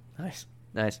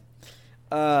 Nice.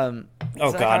 Oh,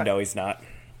 Zach God, no, he's not.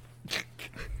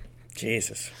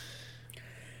 Jesus.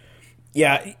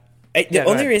 Yeah. The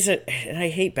only reason, and I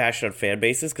hate bashing on fan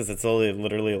bases because it's only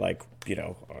literally like, I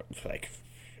don't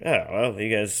know,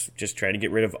 you guys just trying to get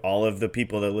rid of all of the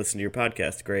people that listen to your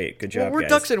podcast. Great. Good job, we're guys.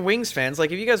 Ducks and Wings fans.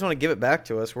 Like, if you guys want to give it back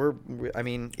to us,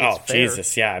 it's fair.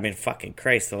 Jesus. Yeah. I mean, fucking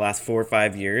Christ. The last 4 or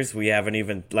 5 years, we haven't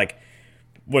even, like,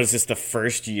 what is this, the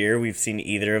first year we've seen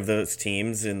either of those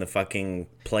teams in the fucking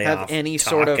playoff have any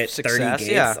sort of success?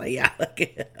 Yeah.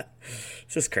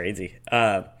 It's just crazy.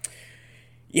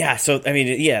 Yeah, so, I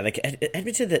mean, yeah, like,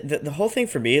 Edmonton, the whole thing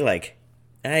for me, like,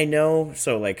 I know,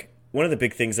 so, like, one of the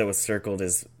big things that was circled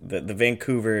is the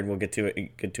Vancouver, and we'll get to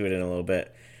it in a little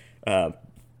bit,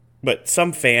 but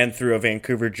some fan threw a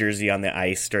Vancouver jersey on the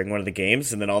ice during one of the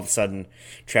games, and then all of a sudden,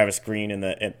 Travis Green and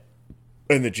the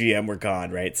GM were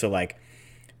gone, right? So, like,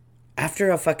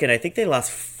 after I think they lost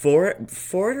four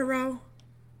in a row?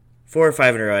 4 or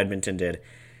 5 in a row, Edmonton did.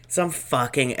 Some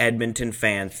fucking Edmonton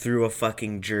fan threw a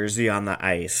fucking jersey on the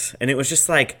ice. And it was just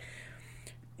like,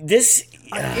 this...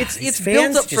 it's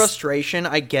built up frustration.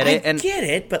 I get it. I get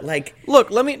it, but like... Look,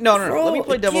 let me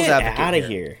play devil's advocate out of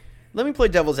here. Let me play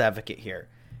devil's advocate here.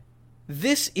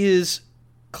 This is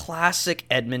classic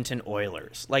Edmonton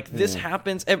Oilers. Like, this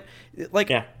happens...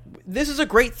 This is a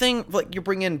great thing. Like, you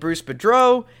bring in Bruce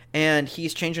Boudreau, and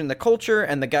he's changing the culture,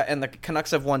 and the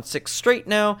Canucks have won 6 straight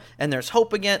now, and there's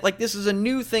hope again. Like, this is a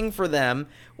new thing for them.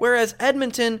 Whereas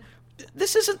Edmonton,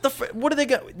 this isn't the... What do they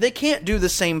got? They can't do the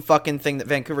same fucking thing that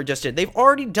Vancouver just did. They've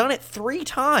already done it 3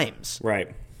 times.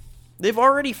 Right. They've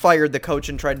already fired the coach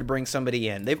and tried to bring somebody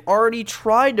in. They've already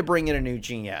tried to bring in a new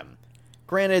GM.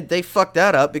 Granted, they fucked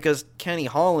that up because Kenny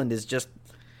Holland is just...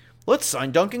 Let's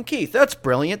sign Duncan Keith. That's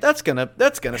brilliant. That's gonna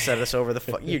set us over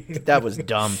the that was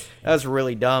dumb. That was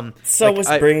really dumb. So was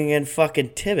bringing in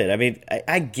fucking Tibbet. I mean,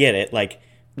 I get it. Like,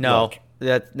 no,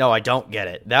 I don't get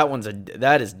it.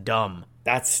 That is dumb.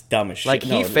 That's dumb as shit. Like,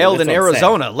 he failed in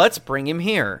Arizona. Let's bring him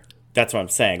here. That's what I'm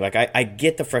saying. Like, I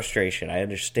get the frustration. I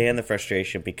understand the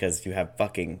frustration because you have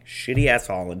fucking shitty ass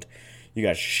Holland. You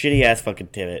got shitty ass fucking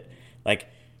Tibbet. Like.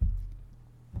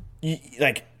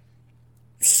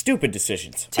 Stupid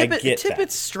decisions. I get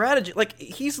Tippett's strategy, like,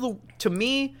 to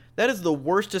me, that is the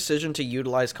worst decision to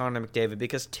utilize Connor McDavid,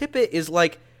 because Tippett is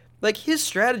like his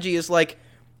strategy is like,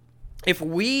 if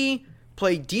we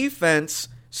play defense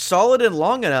solid and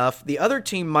long enough, the other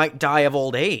team might die of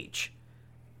old age.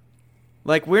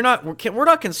 Like, we're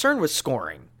not concerned with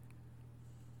scoring.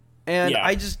 And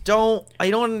I just don't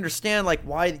understand, like,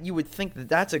 why you would think that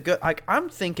that's a good, like, I'm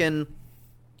thinking,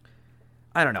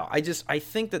 I don't know. I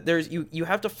think that there's you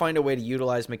have to find a way to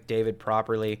utilize McDavid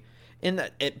properly.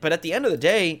 But at the end of the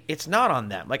day, it's not on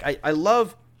them. Like, I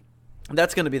love.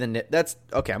 That's going to be that's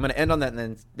okay. I'm going to end on that, and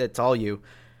then that's all you.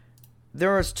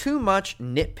 There is too much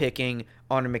nitpicking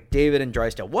on McDavid and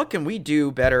Drysdale. What can we do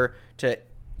better to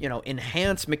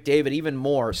enhance McDavid even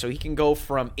more so he can go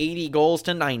from 80 goals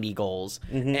to 90 goals,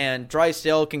 and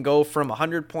Drysdale can go from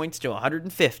 100 points to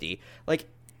 150? Like,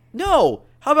 no.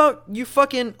 How about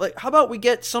how about we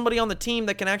get somebody on the team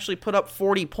that can actually put up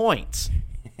 40 points?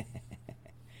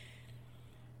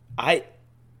 Because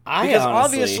honestly,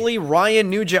 obviously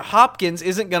Ryan Nugent-Hopkins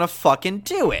isn't going to fucking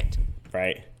do it.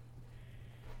 Right.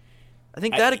 I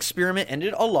think that experiment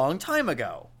ended a long time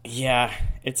ago. Yeah,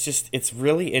 it's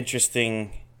really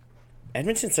interesting.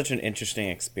 Edmonton's such an interesting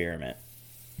experiment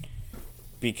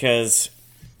because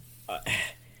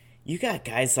you got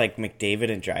guys like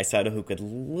McDavid and Draisaitl who could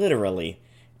literally,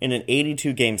 in an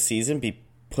 82-game season, be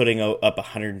putting up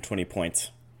 120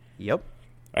 points. Yep.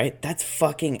 Right? That's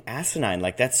fucking asinine.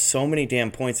 Like, that's so many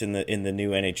damn points in the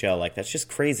new NHL. Like, that's just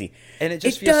crazy. And it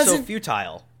just feels so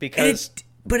futile because...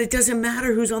 But it doesn't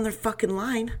matter who's on their fucking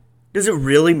line. Does it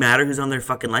really matter who's on their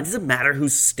fucking line? Does it matter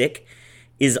whose stick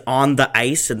is on the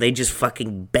ice and they just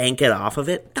fucking bank it off of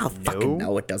it? No, fucking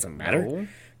no, it doesn't matter. No.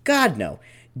 God, no.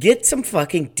 Get some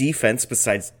fucking defense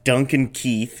besides Duncan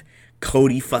Keith,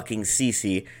 Cody fucking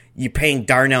Ceci. You paying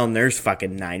Darnell Nurse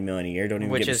fucking $9 million a year. Don't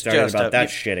even get me started about that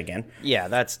shit again. Yeah,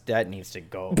 that needs to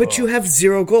go. But you have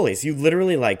 0 goalies. You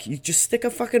literally you just stick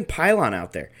a fucking pylon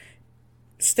out there.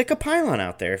 Stick a pylon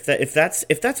out there. If that's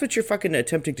what you're fucking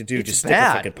attempting to do, it's just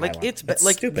bad. Stick a fucking pylon. It's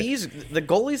like stupid. The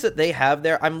goalies that they have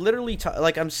there. I'm literally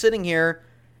I'm sitting here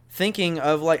thinking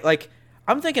of like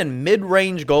I'm thinking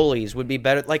mid-range goalies would be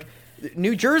better. Like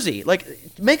New Jersey, like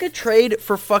make a trade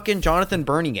for fucking Jonathan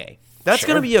Bernier. That's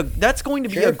going to be a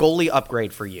goalie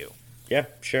upgrade for you. Yeah,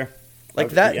 sure. Like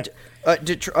that.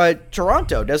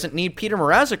 Toronto doesn't need Peter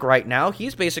Mrazek right now.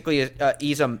 He's basically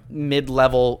he's a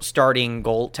mid-level starting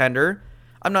goaltender.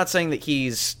 I'm not saying that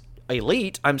he's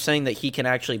elite. I'm saying that he can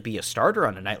actually be a starter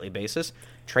on a nightly basis.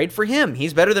 Trade for him.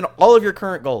 He's better than all of your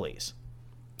current goalies.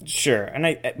 Sure,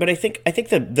 and but I think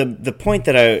the point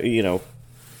that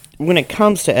when it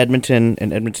comes to Edmonton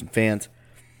and Edmonton fans,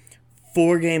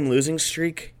 4-game losing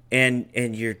streak, and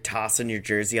you're tossing your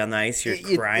jersey on the ice, you're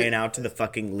crying out to the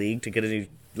fucking league to get a new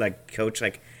coach.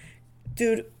 Like,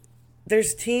 dude,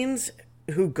 there's teams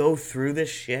who go through this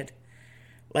shit.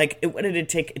 Like, what did it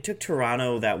take? It took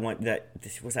Toronto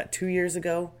was that 2 years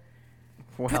ago.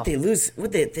 Wow. What they lose?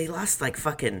 They lost like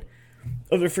fucking.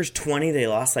 Of their first 20, they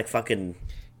lost like fucking.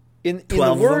 In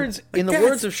the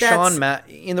words of Sean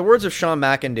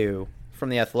McIndoe from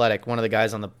The Athletic, one of the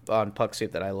guys on Puck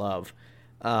Soup that I love,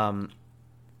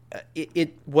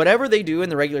 whatever they do in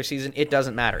the regular season, it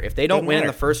doesn't matter. If they don't win in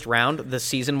the first round, the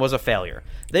season was a failure.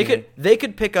 They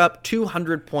could pick up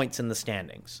 200 points in the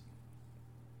standings,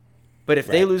 but if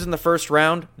they lose in the first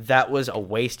round, that was a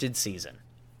wasted season.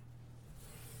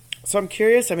 So I'm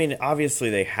curious. I mean,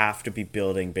 obviously they have to be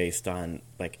building based on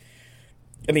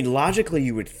logically,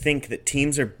 you would think that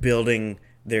teams are building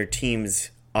their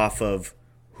teams off of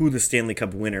who the Stanley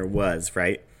Cup winner was,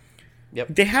 right? Yep.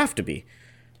 They have to be.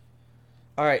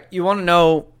 All right, you want to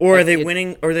know... Or are they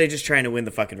winning, or are they just trying to win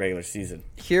the fucking regular season?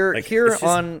 Here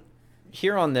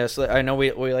on this, I know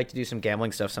we like to do some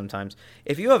gambling stuff sometimes.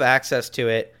 If you have access to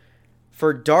it,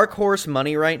 for dark horse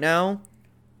money right now,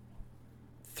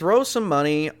 throw some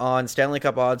money on Stanley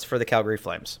Cup odds for the Calgary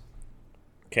Flames.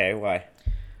 Okay, why?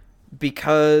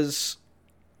 Because,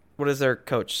 what is their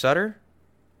coach, Sutter?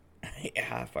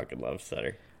 Yeah, I fucking love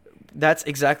Sutter. That's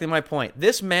exactly my point.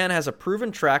 This man has a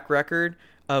proven track record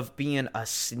of being a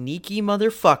sneaky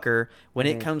motherfucker when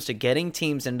it comes to getting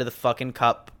teams into the fucking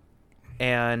cup,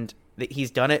 and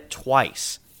he's done it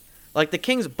twice. Like the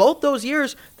Kings, both those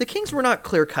years, the Kings were not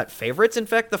clear-cut favorites. In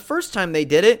fact, the first time they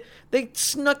did it, they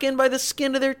snuck in by the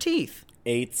skin of their teeth.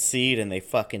 8th seed, and they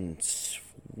fucking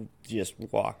just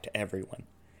walked everyone.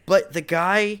 But the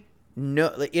guy,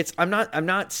 I'm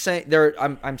not saying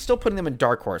I'm still putting them in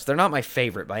dark horse. They're not my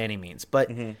favorite by any means, but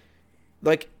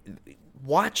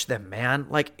watch them, man.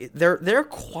 Like they're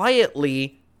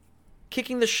quietly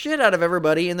kicking the shit out of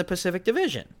everybody in the Pacific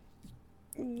Division.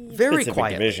 Very Pacific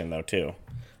quietly. Division though too.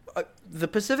 The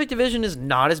Pacific Division is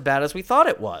not as bad as we thought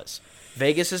it was.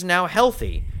 Vegas is now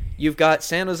healthy. You've got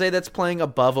San Jose that's playing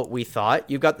above what we thought.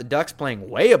 You've got the Ducks playing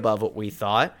way above what we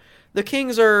thought. The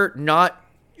Kings are not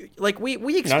like we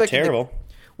expected. Not terrible.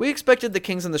 We expected the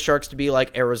Kings and the Sharks to be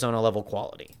like Arizona level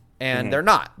quality, and they're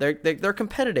not. They're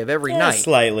competitive every night.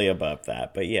 Slightly above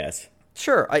that, but yes.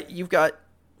 Sure, you've got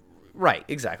right,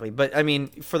 exactly. But I mean,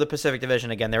 for the Pacific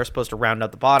Division again, they were supposed to round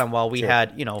out the bottom while we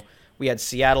had we had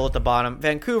Seattle at the bottom.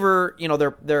 Vancouver,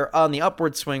 they're on the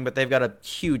upward swing, but they've got a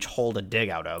huge hole to dig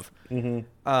out of.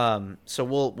 So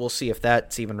we'll see if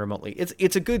that's even remotely.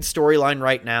 It's a good storyline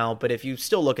right now, but if you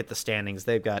still look at the standings,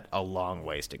 they've got a long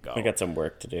ways to go. They got some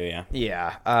work to do, yeah.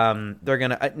 Yeah. They're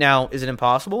gonna now. Is it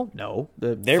impossible? No.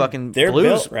 They're Blues,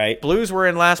 built right. Blues were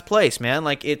in last place, man.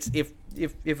 Like it's if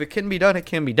it can be done, it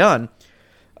can be done.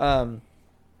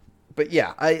 But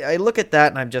yeah, I look at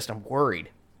that and I'm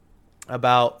worried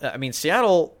about. I mean,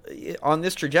 Seattle on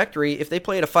this trajectory, if they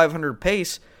play at a 500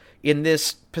 pace in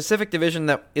this Pacific Division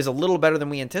that is a little better than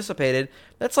we anticipated,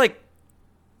 that's like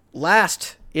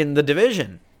last in the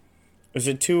division. Is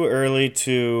it too early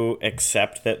to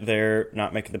accept that they're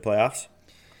not making the playoffs?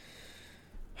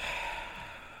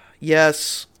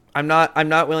 Yes, I'm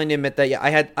not willing to admit that yet.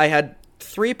 I had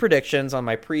 3 predictions on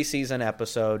my preseason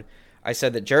episode. I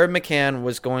said that Jared McCann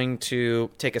was going to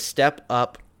take a step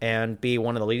up and be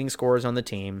one of the leading scorers on the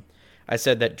team. I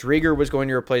said that Drieger was going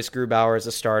to replace Grubauer as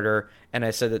a starter, and I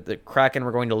said that the Kraken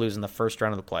were going to lose in the first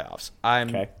round of the playoffs.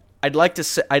 Okay. I'd like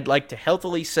to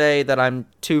healthily say that I'm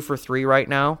 2 for 3 right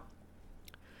now.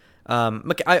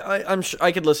 I'm sure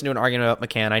I could listen to an argument about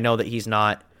McCann. I know that he's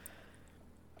not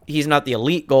the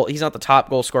elite goal. He's not the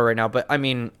top goal scorer right now, but I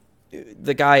mean,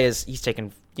 the guy he's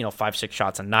taking 5-6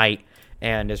 shots a night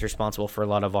and is responsible for a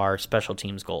lot of our special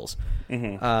teams goals.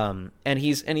 And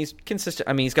he's consistent.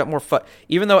 I mean, he's got more fun.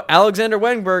 Even though Alexander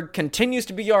Wenberg continues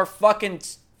to be our fucking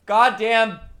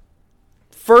goddamn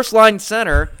first line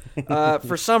center,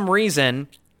 for some reason,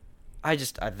 I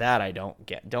don't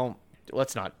get.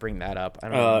 Let's not bring that up. I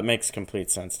don't know. It makes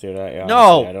complete sense, dude. I don't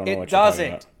know it what doesn't.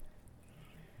 You're talking about.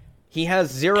 He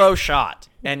has 0 shot,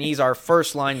 and he's our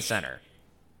first line center.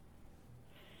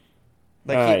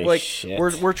 Shit.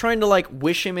 We're trying to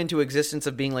wish him into existence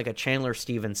of being like a Chandler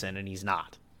Stevenson, and he's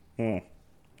not.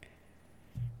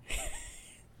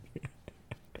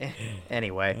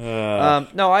 Anyway,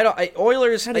 no, I don't.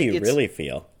 Oilers. How do you really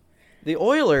feel? The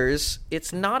Oilers.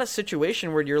 It's not a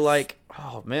situation where you're like,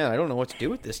 oh man, I don't know what to do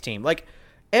with this team. Like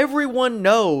everyone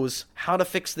knows how to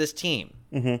fix this team.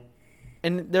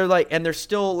 And they're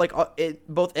still like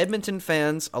both Edmonton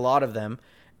fans, a lot of them,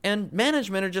 and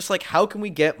management are just like, how can we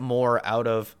get more out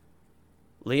of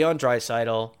Leon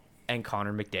Draisaitl and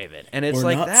Connor McDavid? And it's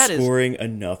We're like, not scoring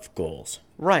enough goals.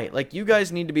 Right. Like, you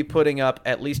guys need to be putting up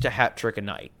at least a hat trick a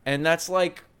night. And that's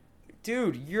like,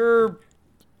 dude,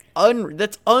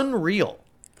 that's unreal.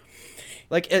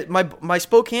 Like, my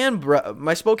Spokane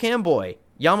boy,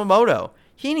 Yamamoto,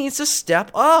 he needs to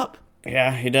step up.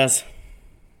 Yeah, he does.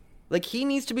 Like, he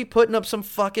needs to be putting up some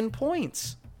fucking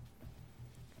points.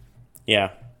 Yeah.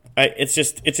 It's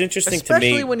interesting to me.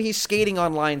 Especially when he's skating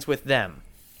on lines with them.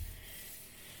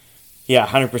 Yeah,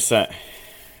 100%.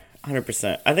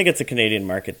 100%. I think it's a Canadian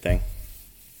market thing.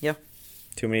 Yeah.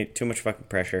 Too much fucking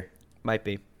pressure. Might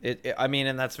be. I mean,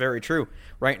 and that's very true.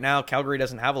 Right now, Calgary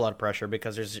doesn't have a lot of pressure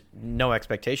because there's no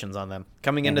expectations on them.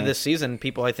 Coming into this season,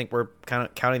 people, I think, were kind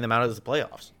of counting them out as the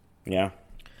playoffs. Yeah.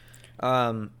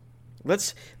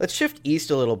 Let's shift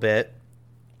east a little bit.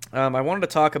 I wanted to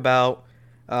talk about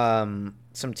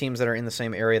some teams that are in the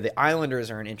same area. The Islanders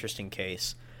are an interesting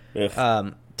case.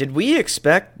 Did we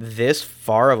expect this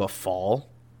far of a fall?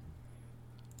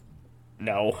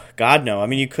 No. God, no. I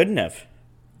mean, you couldn't have.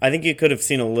 I think you could have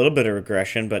seen a little bit of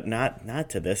regression, but not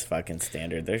to this fucking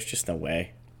standard. There's just no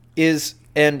way.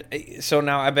 And so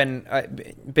now I've been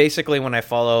basically, when I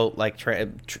follow, like,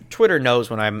 Twitter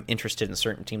knows when I'm interested in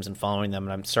certain teams and following them,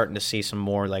 and I'm starting to see some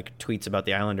more like tweets about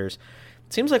the Islanders.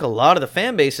 It seems like a lot of the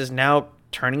fan base is now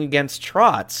turning against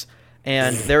Trotz,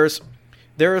 and there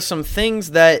are some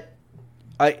things that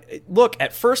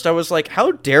at first I was like,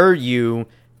 how dare you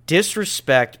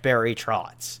disrespect Barry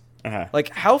Trotz? Uh-huh. Like,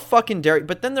 how fucking dare you?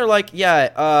 But then they're like,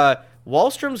 yeah,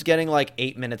 Wallstrom's getting like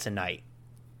 8 minutes a night.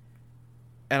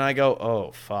 And I go,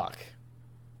 oh, fuck.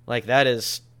 Like,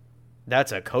 that's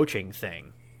a coaching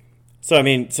thing. So, I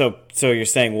mean, so you're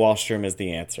saying Wallstrom is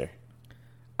the answer?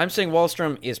 I'm saying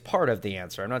Wallstrom is part of the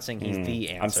answer. I'm not saying he's the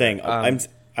answer. I'm saying,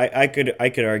 I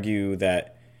could argue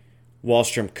that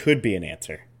Wallstrom could be an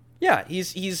answer. Yeah,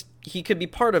 he could be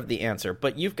part of the answer.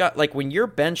 But you've got, like, when you're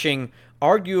benching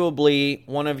arguably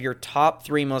one of your top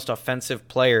 3 most offensive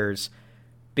players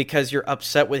because you're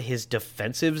upset with his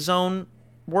defensive zone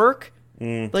work,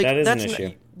 like, that is an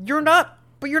issue. You're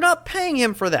not paying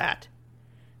him for that.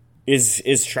 Is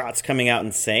Trotz coming out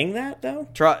and saying that though?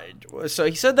 So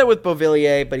he said that with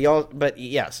Beauvillier, but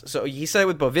yes. So he said it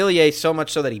with Beauvillier so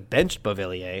much so that he benched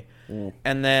Beauvillier,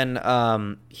 and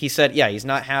then he said, yeah, he's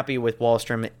not happy with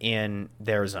Wallstrom in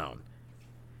their zone,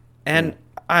 and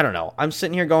I don't know. I'm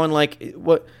sitting here going, like,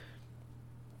 what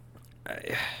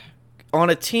on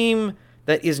a team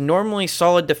that is normally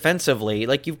solid defensively,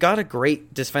 like, you've got a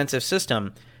great defensive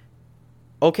system.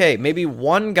 Okay, maybe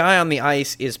one guy on the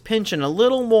ice is pinching a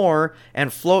little more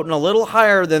and floating a little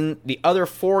higher than the other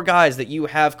 4 guys that you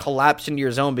have collapsed into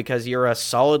your zone because you're a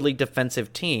solidly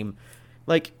defensive team.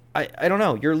 Like, I don't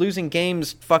know. You're losing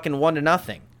games fucking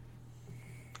 1-0.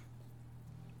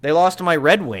 They lost to my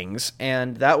Red Wings,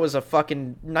 and that was a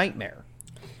fucking nightmare.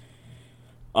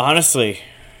 Honestly,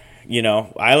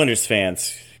 Islanders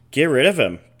fans, get rid of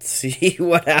him. See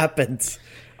what happens.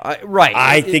 Right.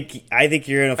 I think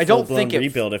you're in a full-blown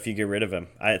rebuild if you get rid of him.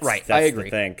 Right, that's I agree. The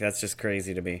thing. That's just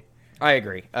crazy to me. I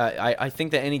agree. I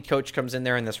think that any coach comes in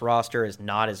there in this roster is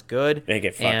not as good. They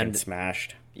get fucking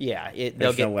smashed. Yeah,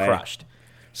 they'll get crushed.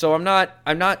 So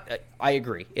I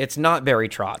agree. It's not Barry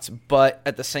Trotz, but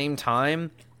at the same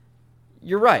time,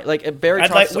 you're right. Like, Barry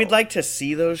Trotz. We'd like to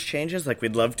see those changes. Like,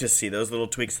 we'd love to see those little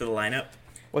tweaks to the lineup.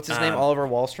 What's his name? Oliver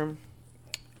Wallstrom?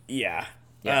 Yeah.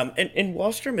 And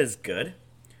Wallstrom is good.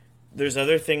 There's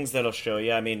other things that'll show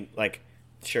you. I mean, like,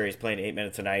 sure, he's playing 8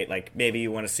 minutes a night. Like, maybe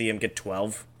you want to see him get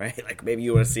 12, right? Like, maybe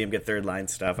you want to see him get third line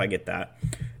stuff. I get that.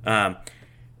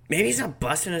 Maybe he's not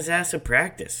busting his ass at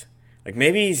practice. Like,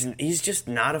 maybe he's just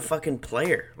not a fucking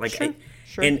player. Like,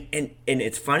 sure. And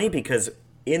it's funny because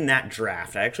in that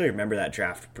draft, I actually remember that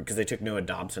draft because they took Noah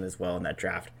Dobson as well in that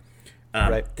draft.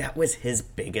 Right. That was his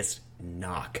biggest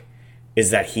knock,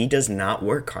 is that he does not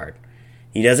work hard.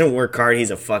 He doesn't work hard.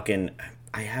 He's a fucking...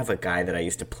 I have a guy that I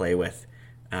used to play with.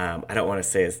 I don't want to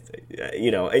say his...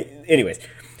 anyways,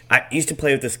 I used to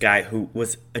play with this guy who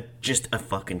was just a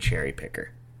fucking cherry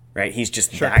picker, right? He's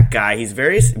just that guy. He's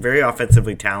very, very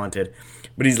offensively talented,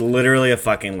 but he's literally a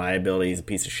fucking liability. He's a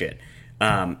piece of shit.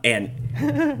 And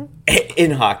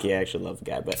in hockey, I actually love the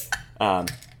guy, but,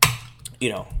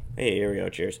 hey, here we go.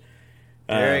 Cheers.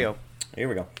 There you go. Here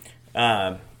we go.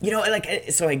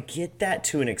 So I get that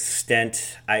to an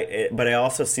extent. But I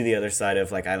also see the other side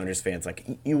of, like, Islanders fans.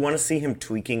 Like, you want to see him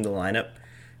tweaking the lineup.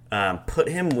 Put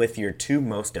him with your 2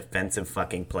 most defensive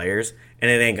fucking players,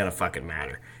 and it ain't gonna fucking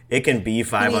matter. It can be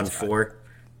 5-on-4.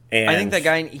 And I think that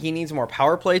guy, he needs more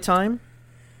power play time.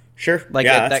 Sure. Like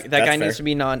yeah, that that's guy fair. needs to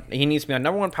be he needs to be on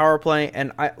number one power play.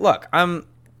 And I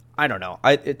don't know.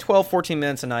 12, 14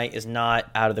 minutes a night is not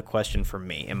out of the question for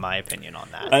me, in my opinion, on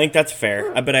that. I think that's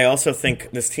fair, but I also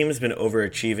think this team has been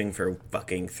overachieving for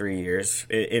fucking 3 years,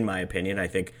 in my opinion. I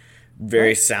think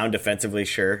very sound defensively,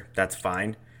 sure, that's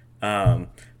fine.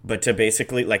 But to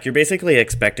basically, like, you're basically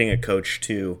expecting a coach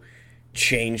to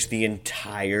change the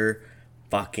entire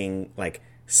fucking, like,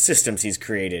 systems he's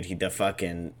created. The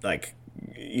fucking, like,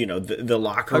 you know, the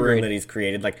locker room Agreed. that he's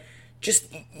created, like,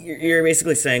 just you're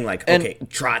basically saying, like, okay,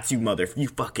 Trotz, you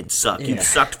fucking suck. You've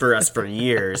sucked for us for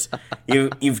years.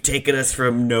 You've taken us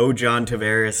from no John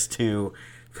Tavares to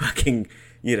fucking,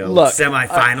 you know, Look,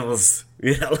 semifinals.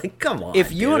 You know, like, come on.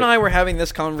 If you dude. and I were having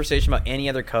this conversation about any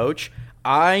other coach,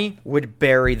 I would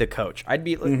bury the coach. I'd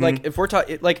be like, if we're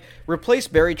talking, like, replace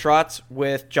Barry Trotz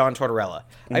with John Tortorella.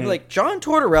 I'd be like, John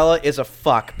Tortorella is a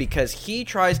fuck because he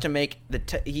tries to make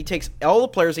he takes all the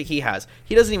players that he has.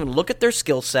 He doesn't even look at their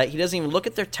skill set. He doesn't even look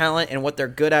at their talent and what they're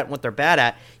good at and what they're bad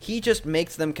at. He just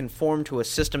makes them conform to a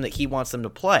system that he wants them to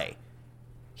play.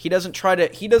 He doesn't try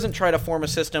to form a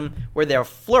system where they'll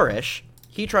flourish.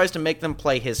 He tries to make them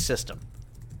play his system.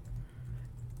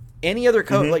 Any other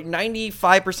coach, like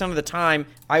 95% of the time,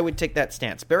 I would take that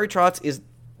stance. Barry Trotz is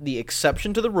the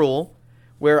exception to the rule,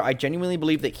 where I genuinely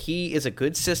believe that he is a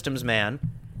good systems man,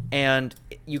 and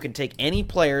you can take any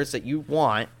players that you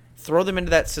want, throw them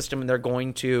into that system, and they're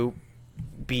going to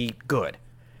be good.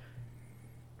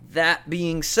 That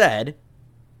being said,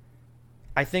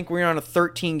 I think we're on a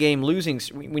 13-game losing.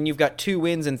 When you've got 2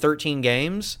 wins in 13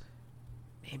 games,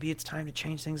 maybe it's time to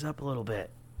change things up a little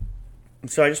bit.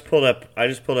 So I just pulled up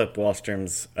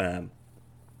Wallstrom's,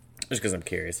 just because I'm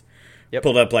curious. Yep.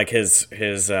 Pulled up like his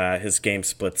game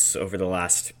splits over the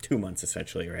last 2 months,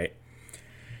 essentially, right?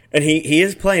 And he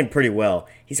is playing pretty well.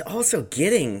 He's also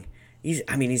he's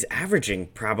averaging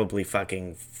probably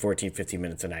fucking 14, 15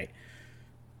 minutes a night.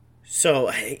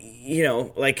 So, you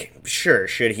know, like, sure,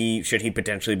 should he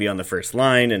potentially be on the first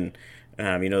line and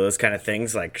you know, those kind of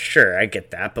things? Like, sure, I get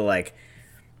that, but like,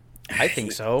 I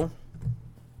think so.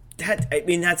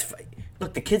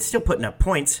 Look, the kid's still putting up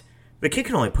points. The kid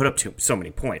can only put up so many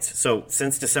points. So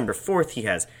since December 4th, he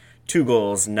has 2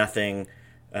 goals, nothing,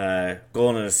 goal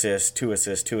and an assist, 2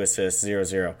 assists,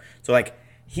 0-0. So, like,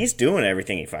 he's doing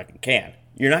everything he fucking can.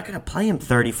 You're not going to play him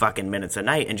 30 fucking minutes a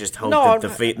night and just hope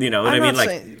you know what I mean?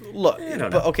 Like, look,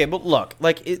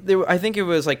 like, I think it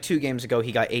was like 2 games ago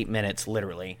he got 8 minutes,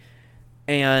 literally.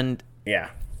 And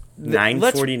yeah,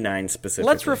 9:49 specifically.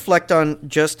 Let's reflect on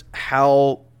just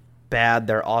how bad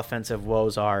their offensive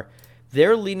woes are.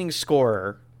 Their leading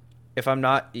scorer, if I'm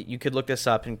not, you could look this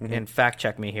up and fact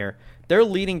check me here. Their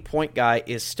leading point guy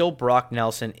is still Brock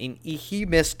Nelson, and he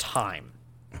missed time.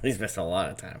 He's missed a lot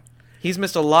of time. He's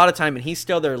missed a lot of time, and he's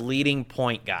still their leading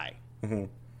point guy. Mm-hmm.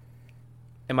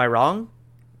 Am I wrong?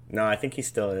 No, I think he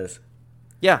still is.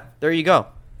 Yeah, there you go.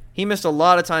 He missed a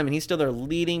lot of time, and he's still their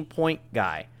leading point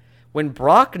guy. When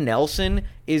Brock Nelson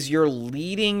is your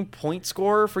leading point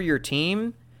scorer for your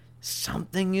team,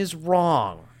 something is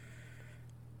wrong.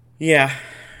 Yeah.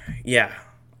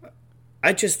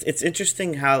 It's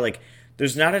interesting how, like,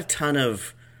 there's not a ton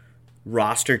of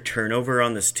roster turnover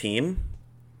on this team,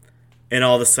 and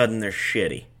all of a sudden they're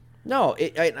shitty. No,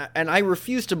 and I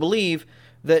refuse to believe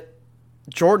that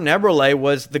Jordan Eberle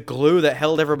was the glue that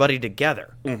held everybody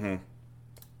together. Mm-hmm.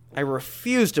 I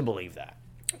refuse to believe that.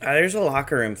 There's a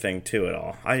locker room thing to it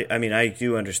all. I mean, I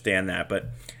do understand that, but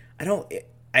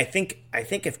I think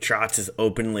if Trotz is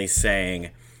openly saying,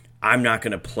 I'm not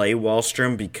going to play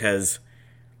Wallstrom because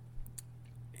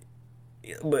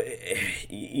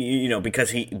you know,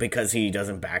 because he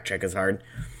doesn't backcheck as hard,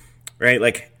 right?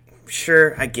 Like,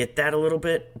 sure, I get that a little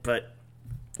bit, but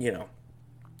you know,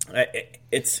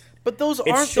 But those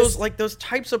aren't just those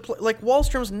types of like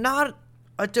Wallstrom's not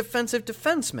a defensive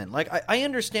defenseman. Like, I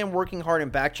understand working hard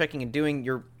and backchecking and doing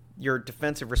your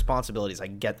defensive responsibilities. I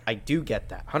do get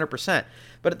that 100%.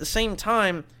 But at the same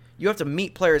time, you have to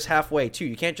meet players halfway too.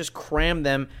 You can't just cram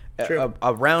them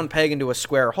a round peg into a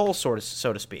square hole, so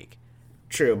to speak.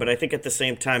 True, but I think at the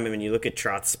same time, I mean, you look at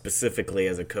Trotz specifically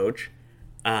as a coach.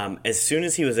 As soon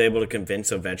as he was able to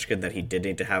convince Ovechkin that he did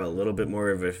need to have a little bit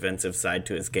more of an offensive side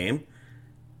to his game,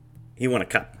 he won a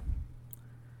cup.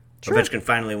 True. Ovechkin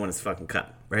finally won his fucking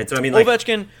cup, right? So I mean, like,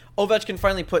 Ovechkin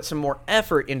finally put some more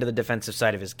effort into the defensive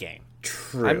side of his game.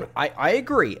 True. I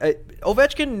agree.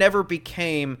 Ovechkin never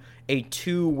became a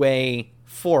two-way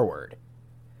forward.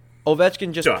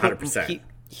 Ovechkin just 100%.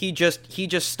 He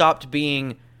just stopped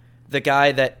being the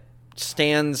guy that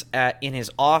stands in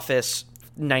his office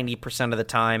 90% of the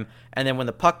time, and then when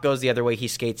the puck goes the other way, he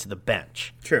skates to the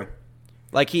bench. True.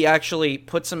 Like, he actually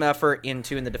put some effort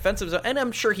into in the defensive zone, and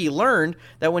I'm sure he learned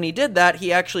that when he did that,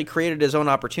 he actually created his own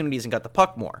opportunities and got the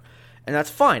puck more. And that's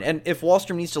fine. And if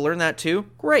Wahlstrom needs to learn that too,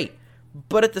 great.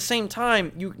 But at the same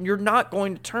time, you're not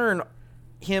going to turn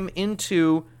him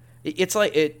into... It's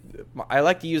like... I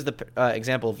like to use the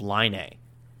example of Line A.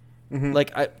 Mm-hmm.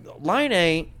 Like, Line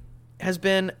A has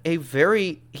been a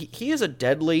very... He is a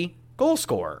deadly goal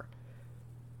scorer.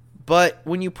 But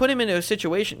when you put him into a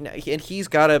situation, and he's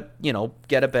got to,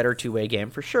 get a better two-way game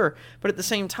for sure. But at the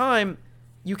same time,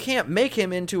 you can't make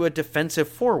him into a defensive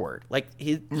forward. Like,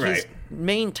 his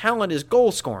main talent is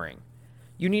goal scoring.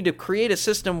 You need to create a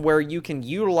system where you can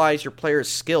utilize your players'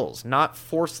 skills, not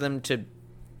force them to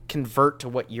convert to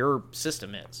what your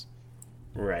system is.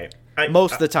 Right.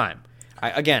 Most of the time.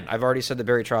 I've already said that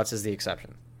Barry Trotz is the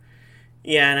exception.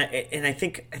 Yeah, and I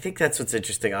think that's what's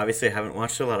interesting. Obviously, I haven't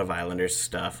watched a lot of Islanders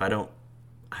stuff.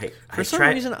 For some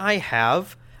reason, I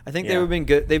have. I think they've been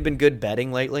good. They've been good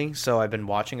betting lately, so I've been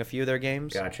watching a few of their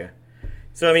games. Gotcha.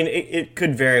 So I mean, it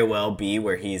could very well be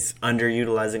where he's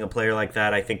underutilizing a player like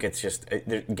that. I think it's just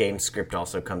the game script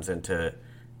also comes into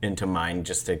mind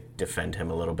just to defend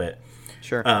him a little bit.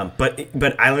 Sure.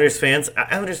 But Islanders fans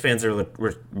are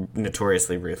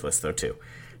notoriously ruthless though too.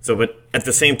 So, but at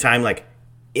the same time, like,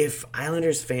 if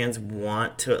Islanders fans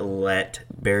want to let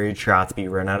Barry Trotz be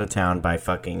run out of town by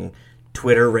fucking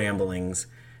Twitter ramblings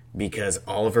because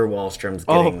Oliver Wahlstrom's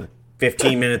getting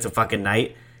 15 minutes a fucking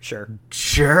night, sure.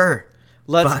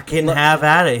 Have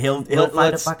at it. He'll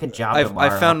find a fucking job tomorrow.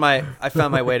 I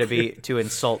found my way to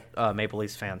insult Maple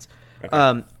Leafs fans.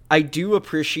 Okay. I do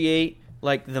appreciate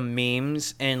like the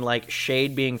memes and like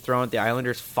shade being thrown at the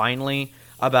Islanders finally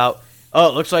about, oh,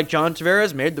 it looks like John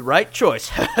Tavares made the right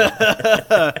choice.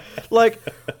 Like,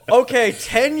 okay,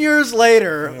 10 years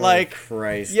later,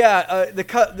 Christ. Yeah,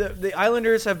 the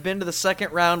Islanders have been to the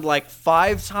second round like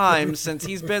 5 times since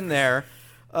he's been there.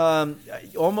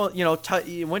 Almost,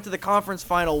 you went to the conference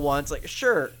final once. Like,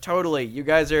 sure, totally. You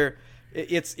guys are.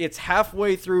 It's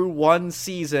halfway through one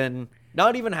season.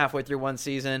 Not even halfway through one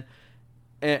season.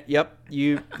 And, yep,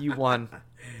 you won.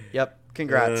 Yep.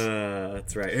 Congrats.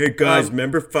 That's right. Hey guys,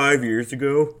 remember 5 years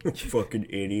ago? Fucking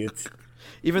idiots.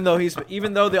 Even though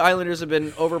the Islanders have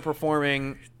been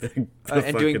overperforming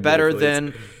and doing better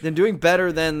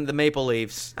than the Maple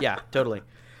Leafs. Yeah, totally.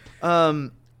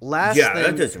 Last thing,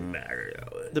 that doesn't matter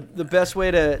though. The best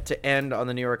way to end on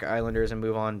the New York Islanders and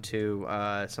move on to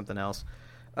something else.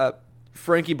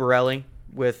 Frankie Borelli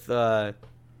with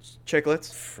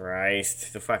Chicklets. Christ,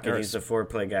 he's the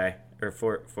foreplay guy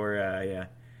yeah.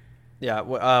 Yeah,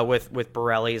 with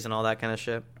Borellis and all that kind of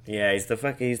shit. Yeah, he's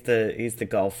the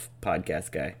golf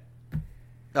podcast guy.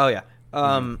 Oh yeah.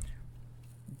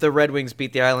 The Red Wings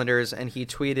beat the Islanders, and he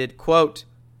tweeted, quote,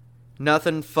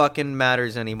 "Nothing fucking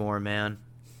matters anymore, man."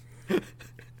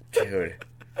 Dude,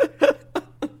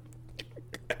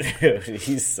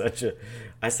 he's such a.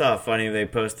 I saw it funny. They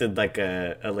posted like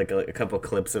a couple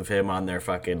clips of him on their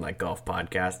fucking like golf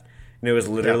podcast, and it was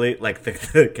literally like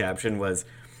the caption was,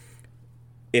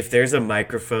 if there's a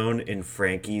microphone in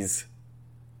Frankie's,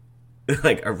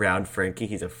 like around Frankie,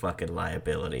 he's a fucking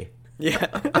liability. Yeah.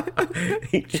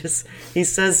 he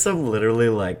says some literally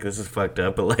like, this is fucked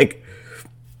up, but like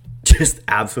just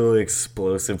absolutely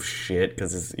explosive shit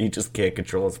because he just can't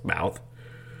control his mouth.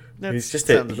 He's just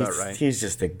a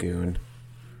goon.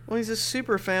 Well, he's a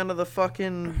super fan of the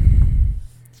fucking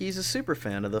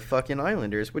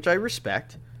Islanders, which I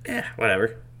respect. Yeah,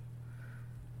 whatever.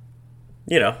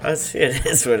 It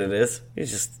is what it is.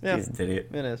 He's an idiot.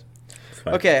 It is.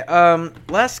 Okay,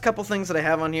 last couple things that I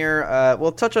have on here.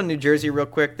 We'll touch on New Jersey real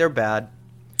quick. They're bad.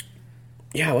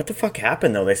 Yeah, what the fuck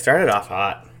happened, though? They started off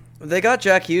hot. They got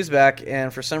Jack Hughes back,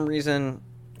 and for some reason...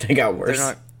 They got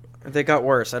worse. They got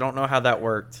worse. I don't know how that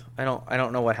worked. I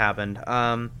don't know what happened.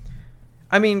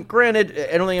 I mean, granted,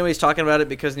 I don't think anybody's talking about it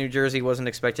because New Jersey wasn't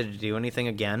expected to do anything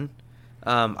again.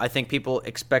 I think people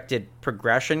expected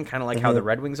progression, kind of like how the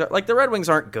Red Wings are. Like, the Red Wings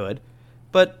aren't good,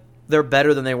 but they're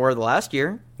better than they were the last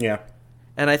year. Yeah.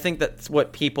 And I think that's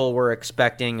what people were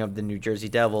expecting of the New Jersey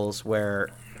Devils, where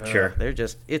they're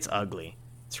just, it's ugly.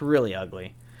 It's really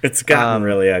ugly. It's gotten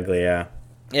really ugly, yeah.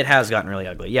 It has gotten really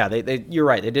ugly. Yeah, they you're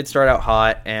right. They did start out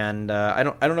hot, and I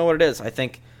don't know what it is.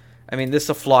 I mean, this is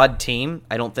a flawed team.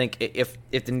 I don't think if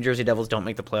the New Jersey Devils don't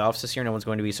make the playoffs this year, no one's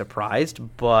going to be surprised.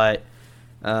 But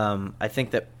I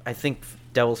think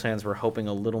Devils fans were hoping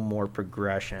a little more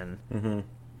progression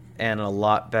and a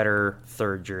lot better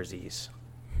third jerseys.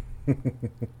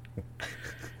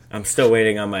 I'm still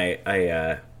waiting on my.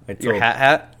 Your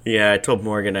hat? Yeah, I told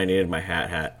Morgan I needed my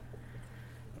hat.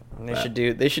 They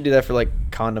should do that for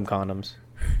like condoms.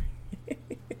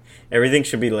 Everything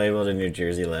should be labeled in New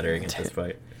Jersey lettering at this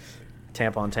point.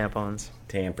 Tampons.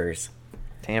 Tampers.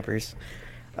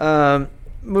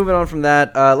 Moving on from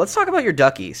that, let's talk about your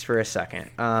Duckies for a second.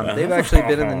 They've actually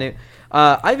been in the news.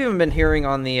 I've even been hearing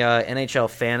on the NHL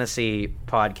Fantasy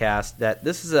podcast that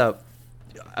this is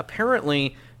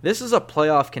apparently a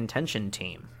playoff contention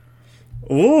team.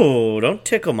 Ooh, don't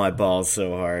tickle my balls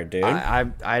so hard, dude.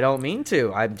 I don't mean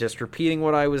to. I'm just repeating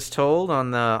what I was told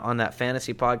on that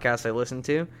fantasy podcast I listened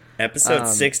to. Episode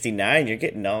 69, you're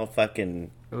getting all fucking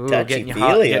getting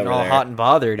touchy-feely over all there. hot and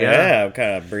bothered. Yeah, I'm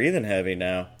kind of breathing heavy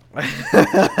now.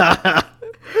 I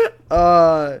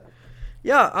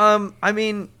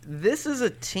mean, this is a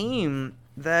team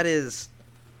that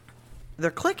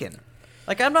they're clicking.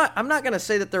 Like I'm not gonna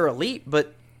say that they're elite,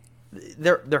 but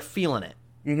they're feeling it.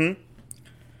 Mm-hmm.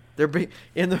 They're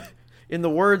in the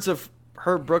words of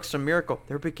Herb Brooks from Miracle,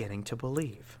 they're beginning to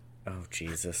believe. Oh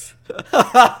Jesus!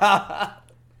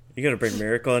 You gonna bring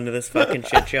Miracle into this fucking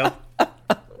shit show?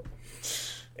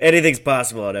 Anything's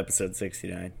possible at episode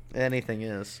 69. Anything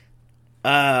is.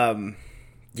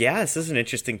 Yeah, this is an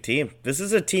interesting team. This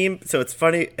is a team. So it's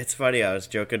funny. I was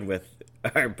joking with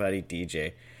our buddy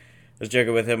DJ. I was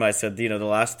joking with him. I said, the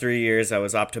last 3 years I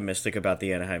was optimistic about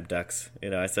the Anaheim Ducks.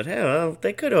 I said, hey, well,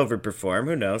 they could overperform.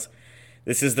 Who knows?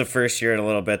 This is the first year in a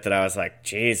little bit that I was like,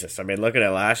 Jesus. I mean, looking at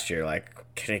last year,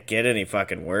 like, can it get any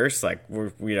fucking worse? Like,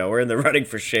 we're in the running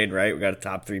for Shane Wright. We got a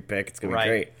top 3 pick. It's gonna be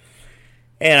great.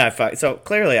 And so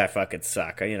clearly I fucking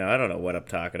suck. I don't know what I'm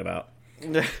talking about.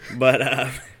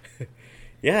 But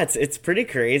yeah, it's pretty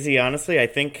crazy. Honestly, I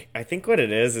think what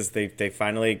it is they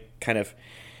finally kind of.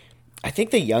 I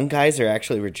think the young guys are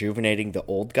actually rejuvenating the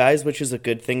old guys, which is a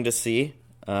good thing to see.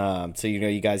 So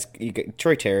you guys,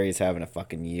 Troy Terry is having a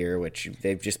fucking year, which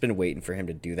they've just been waiting for him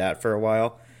to do that for a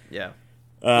while. Yeah,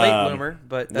 late bloomer,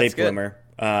 but that's late good. Bloomer.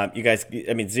 You guys,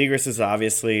 I mean, Zegras is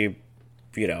obviously,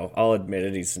 I'll admit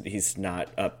it, he's not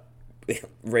up.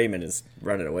 Raymond is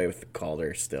running away with the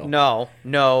Calder still. No,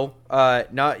 not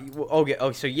okay.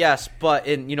 Oh, so yes, but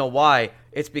why?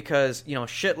 It's because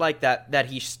shit like that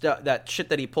that shit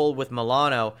that he pulled with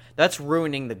Milano, that's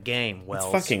ruining the game.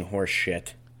 Wells, it's fucking horse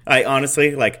shit. I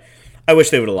honestly I wish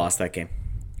they would have lost that game.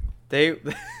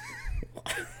 It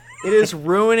is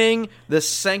ruining the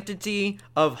sanctity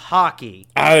of hockey.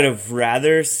 I would have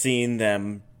rather seen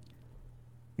them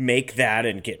make that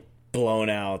and get blown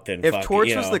out than if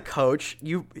Torch was the coach,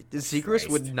 Zegras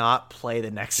would not play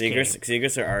the next game.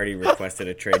 Zegras already requested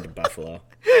a trade to Buffalo.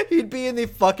 He'd be in the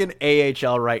fucking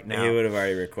AHL right now. He would have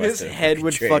already requested. His head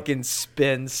would fucking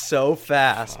spin so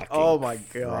fast. Fucking oh my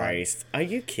god! Christ. Are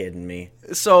you kidding me?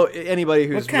 So anybody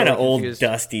who's what kind of old confused,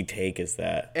 dusty take is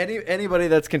that? Anybody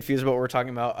that's confused about what we're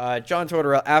talking about, John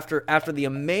Tortorella after the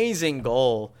amazing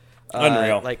goal,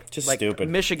 unreal, just stupid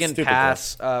Michigan stupid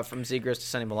pass from Zegras to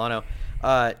Sonny Milano.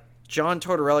 John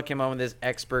Tortorella came on with his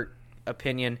expert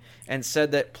opinion and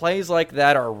said that plays like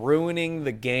that are ruining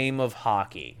the game of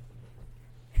hockey.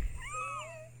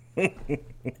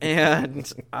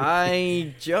 And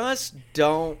I just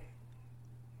don't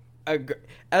agree.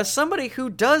 As somebody who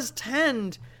does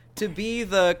tend to be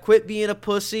the quit being a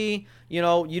pussy, you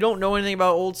don't know anything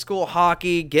about old school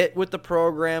hockey, get with the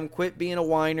program, quit being a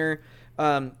whiner.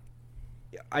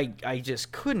 I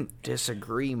just couldn't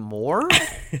disagree more.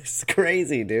 It's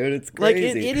crazy, dude. It's crazy.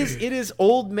 Like it is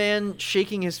old man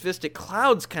shaking his fist at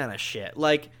clouds kind of shit.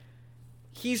 Like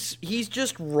he's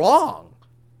just wrong.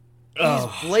 He's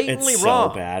blatantly it's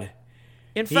wrong. So bad.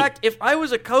 In fact, if I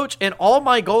was a coach and all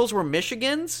my goals were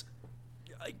Michigan's,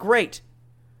 great.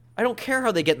 I don't care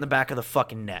how they get in the back of the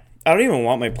fucking net. I don't even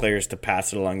want my players to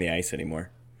pass it along the ice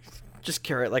anymore. Just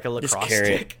carry it like a lacrosse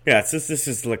stick. Yeah, this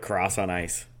is lacrosse on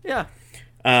ice. Yeah.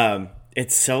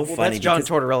 It's so funny. That's John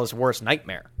Tortorella's worst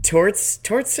nightmare. Torts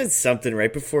said something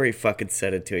right before he fucking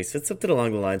said it too. He said something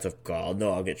along the lines of, "God,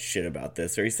 no, I'll get shit about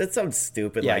this," or he said something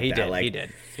stupid like that. Yeah, Like, he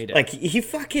did. Like he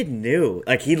fucking knew.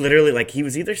 Like he literally, he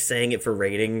was either saying it for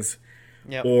ratings,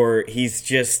 or he's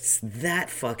just that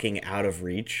fucking out of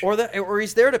reach, or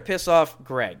he's there to piss off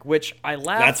Greg, which I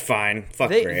laugh. That's fine. Fuck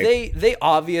Greg. They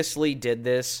obviously did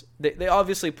this. They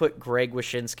obviously put Greg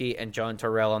Wyshynski and John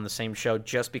Tortorella on the same show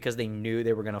just because they knew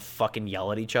they were gonna fucking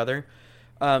yell at each other.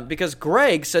 Because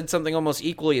Greg said something almost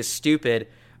equally as stupid.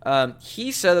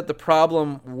 He said that the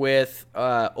problem with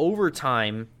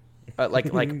overtime,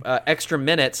 extra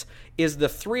minutes, is the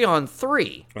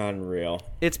 3-on-3. Unreal.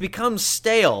 It's become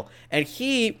stale, and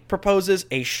he proposes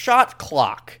a shot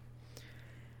clock.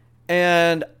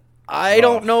 And I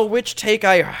don't know which take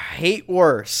I hate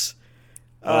worse.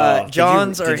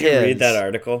 John's or his. Did you read that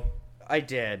article? I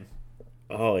did.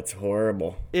 Oh, it's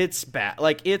horrible. It's bad.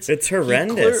 Like, it's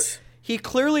horrendous. He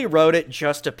clearly wrote it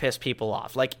just to piss people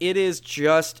off. Like, it is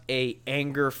just a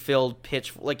anger-filled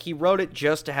pitch. Like, he wrote it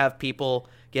just to have people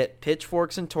get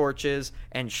pitchforks and torches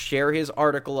and share his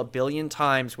article a billion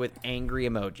times with angry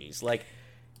emojis. Like,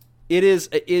 it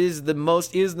is the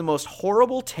most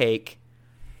horrible take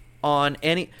on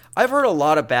any. I've heard a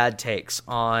lot of bad takes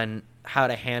on how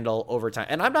to handle overtime,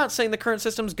 and I'm not saying the current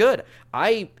system's good.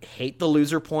 I hate the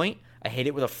loser point. I hate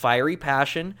it with a fiery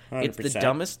passion.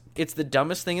 100%. It's the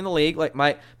dumbest thing in the league. Like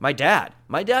my dad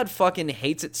fucking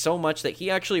hates it so much that he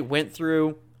actually went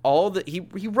through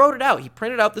he wrote it out. He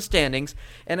printed out the standings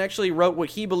and actually wrote what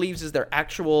he believes is their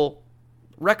actual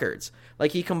records.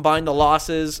 Like, he combined the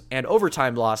losses and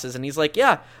overtime losses, and he's like,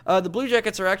 yeah, the Blue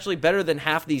Jackets are actually better than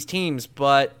half these teams,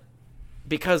 but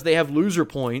because they have loser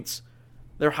points,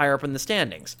 they're higher up in the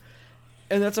standings.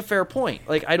 And that's a fair point.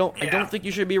 Like, I don't think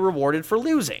you should be rewarded for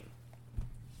losing.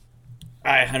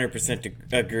 I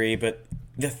 100% agree, but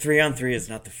the 3-on-3 is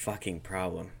not the fucking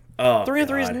problem. Oh,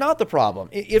 3-on-3 is not the problem.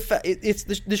 It's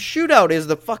the shootout is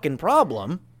the fucking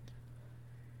problem.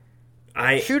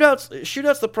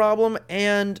 Shootouts the problem,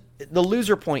 and the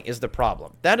loser point is the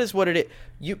problem. That is what it is.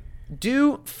 You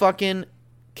do fucking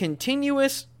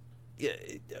continuous.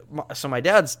 So my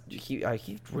dad's he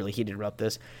really heated about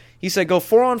this. He said go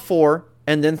 4-on-4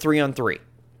 and then 3-on-3.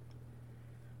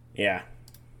 Yeah.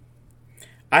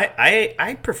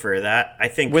 I prefer that. I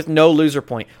think with no loser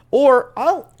point. Or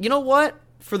you know what?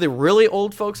 For the really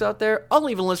old folks out there, I'll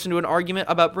even listen to an argument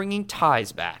about bringing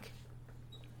ties back.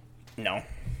 No.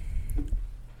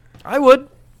 I would.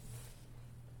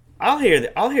 I'll hear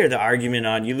the argument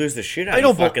on you lose the shootout,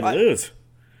 you fucking lose.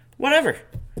 Whatever.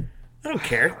 I don't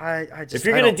care. If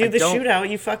you're gonna do the shootout,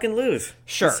 you fucking lose.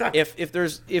 Sure.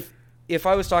 If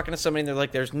I was talking to somebody and they're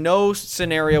like, "There's no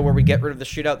scenario where we get rid of the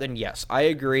shootout," then yes, I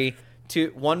agree.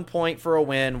 1 point for a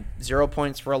win, 0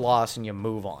 points for a loss, and you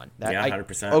move on.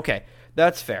 100%. Okay,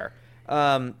 that's fair.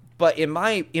 But in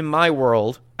my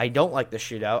world, I don't like the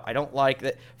shootout. I don't like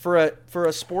that for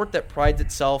a sport that prides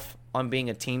itself on being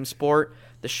a team sport.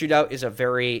 The shootout is a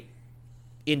very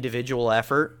individual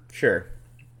effort. Sure.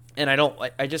 And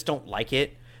I just don't like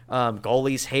it.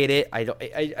 Goalies hate it.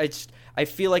 I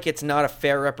feel like it's not a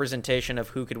fair representation of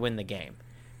who could win the game.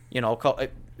 You know,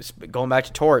 going back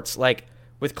to Torts, like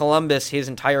with Columbus, his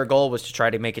entire goal was to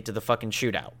try to make it to the fucking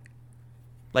shootout.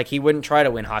 Like, he wouldn't try to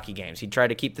win hockey games. He'd try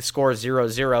to keep the score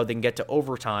 0-0, then get to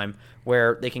overtime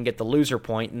where they can get the loser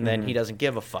point, and then he doesn't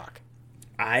give a fuck.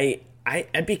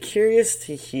 I'd be curious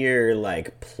to hear,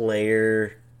 like,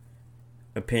 player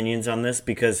opinions on this,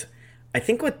 because I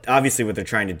think what they're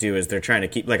trying to do is they're trying to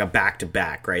keep, like, a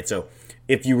back-to-back, right? So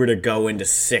if you were to go into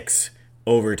 6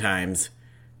 overtimes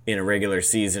in a regular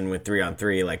season with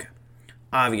 3-on-3, like,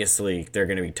 obviously they're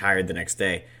going to be tired the next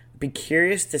day. I'd be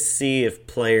curious to see if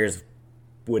players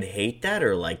would hate that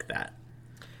or like that.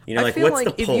 You know, I like, feel what's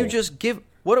like the if pull? you just give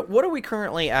what are we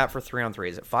currently at for 3-on-3?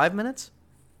 Is it 5 minutes?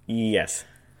 Yes.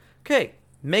 Okay,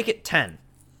 make it 10.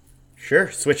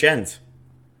 Sure, switch ends.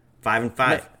 5 and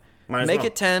 5. Make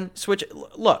it 10. Switch.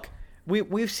 Look,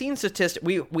 we've seen statistics.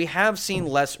 We have seen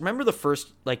less. Remember the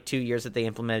first 2 years that they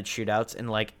implemented shootouts, and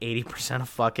 80% of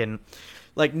fucking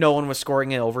no one was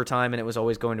scoring in overtime, and it was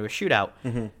always going to a shootout.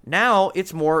 Mm-hmm. Now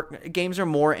it's more games are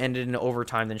more ended in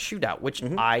overtime than shootout, which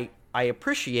I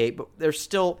appreciate, but there's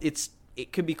still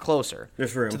it could be closer.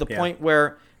 There's room to the point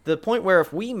where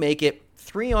if we make it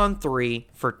 3-on-3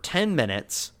 for 10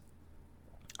 minutes,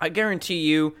 I guarantee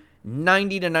you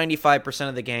 90 to 95%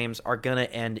 of the games are going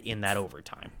to end in that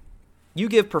overtime. You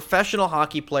give professional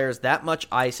hockey players that much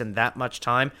ice and that much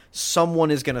time,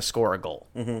 someone is going to score a goal.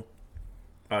 Mm-hmm.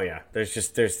 Oh, yeah.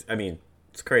 I mean,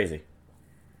 it's crazy.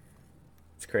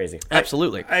 It's crazy.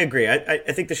 Absolutely. I agree. I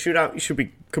think the shootout should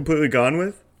be completely gone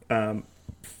with.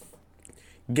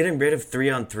 Getting rid of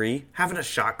 3-on-3, having a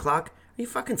shot clock. Are you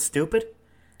fucking stupid?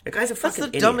 The guy's a fucking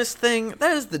idiot. Dumbest thing.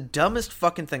 That is the dumbest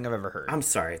fucking thing I've ever heard. I'm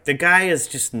sorry. The guy is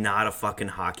just not a fucking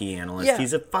hockey analyst. Yeah.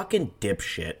 He's a fucking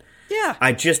dipshit. Yeah.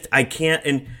 I can't.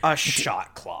 And a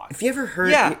shot clock. Have you ever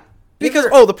heard? Yeah. Because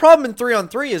the problem in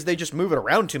 3-on-3 is they just move it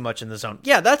around too much in the zone.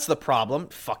 Yeah, that's the problem.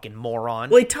 Fucking moron.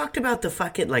 Well, he talked about the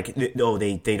fucking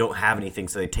they don't have anything,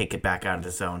 so they take it back out of the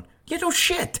zone. Yeah, no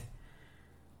shit.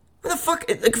 What the fuck?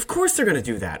 Of course they're gonna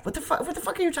do that. What the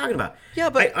fuck are you talking about?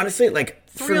 Yeah, but honestly,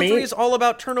 3-on-3 is all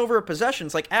about turnover of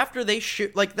possessions. After they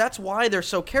shoot, that's why they're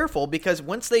so careful, because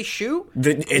once they shoot,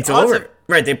 it's over.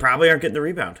 Right? They probably aren't getting the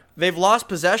rebound. They've lost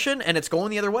possession, and it's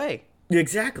going the other way.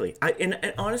 Exactly.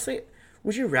 And honestly,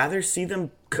 would you rather see them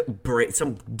break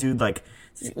some dude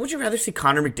would you rather see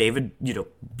Connor McDavid,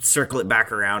 circle it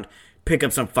back around, pick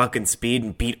up some fucking speed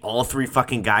and beat all 3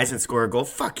 fucking guys and score a goal.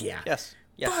 Fuck yeah. Yes.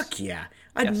 Fuck yeah.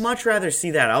 I'd much rather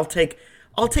see that. I'll take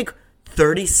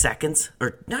 30 seconds,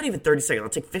 or not even 30 seconds. I'll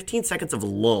take 15 seconds of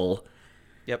lull.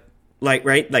 Yep.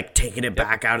 Like taking it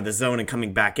back out of the zone and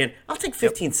coming back in. I'll take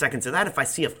 15 seconds of that if I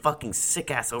see a fucking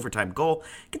sick-ass overtime goal.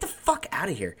 Get the fuck out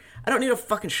of here. I don't need a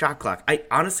fucking shot clock.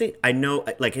 I know,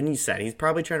 like, and you said, he's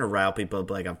probably trying to rile people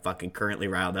up like I'm fucking currently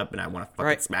riled up and I want to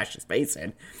fucking smash his face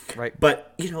in. Right.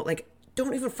 But, like,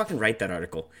 don't even fucking write that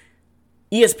article.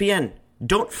 ESPN,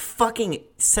 don't fucking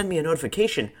send me a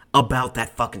notification about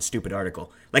that fucking stupid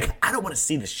article. Like, I don't want to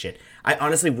see this shit. I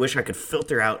honestly wish I could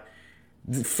filter out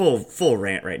full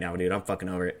rant right now, dude. I'm fucking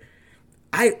over it.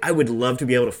 I would love to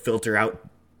be able to filter out.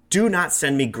 Do not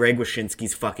send me Greg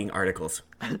Wyshynski's fucking articles.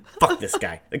 Fuck this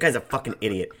guy. That guy's a fucking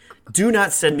idiot. Do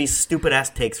not send me stupid ass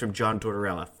takes from John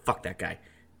Tortorella. Fuck that guy.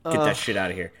 Get that shit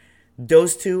out of here.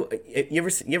 Those two. You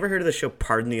ever heard of the show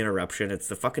Pardon the Interruption? It's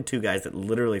the fucking 2 guys that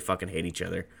literally fucking hate each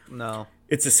other. No.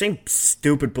 It's the same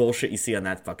stupid bullshit you see on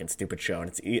that fucking stupid show,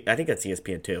 and I think that's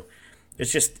ESPN too.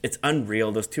 It's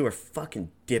unreal. Those 2 are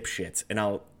fucking dipshits. And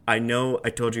I know I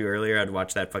told you earlier I'd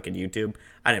watch that fucking YouTube.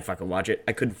 I didn't fucking watch it.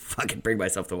 I couldn't fucking bring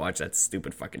myself to watch that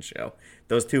stupid fucking show.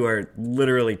 Those 2 are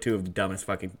literally 2 of the dumbest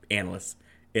fucking analysts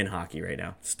in hockey right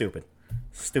now. Stupid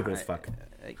as fuck.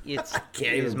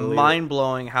 It's mind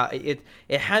blowing how it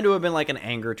had to have been like an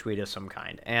anger tweet of some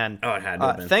kind. And it had to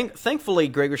have been. Thankfully,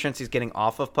 Greg Wyshynski's getting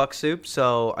off of Puck Soup,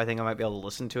 so I think I might be able to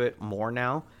listen to it more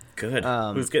now. Good.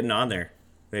 Who's getting on there?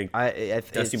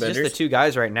 It's just the 2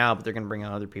 guys right now, but they're going to bring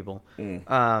on other people.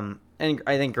 And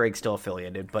I think Greg's still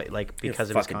affiliated, but like because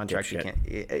of his contract, he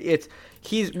can't.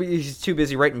 He's too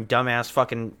busy writing dumbass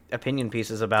fucking opinion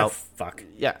pieces about fuck.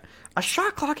 Yeah, a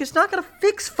shot clock is not going to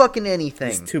fix fucking anything.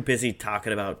 He's too busy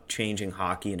talking about changing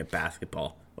hockey into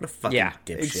basketball. What a fucking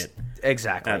dipshit.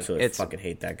 Exactly. Absolutely fucking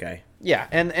hate that guy. Yeah,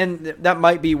 and that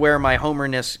might be where my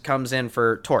homerness comes in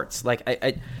for Torts. Like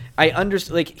I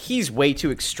understand, like he's way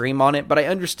too extreme on it, but I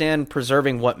understand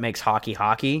preserving what makes hockey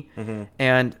hockey,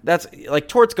 and that's like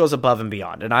Torts goes above and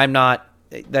beyond, and I'm not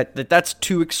that's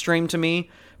too extreme to me.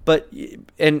 But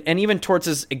and even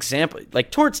Torts' example,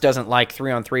 like Torts doesn't like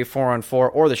 3-on-3,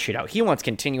 4-on-4, or the shootout. He wants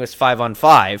continuous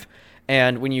 5-on-5,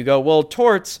 and when you go, well,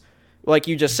 Torts, like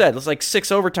you just said, it's like 6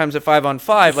 overtimes at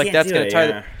 5-on-5, like that's going to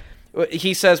tie.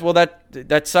 He says, well,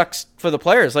 that sucks for the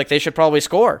players. Like they should probably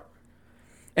score.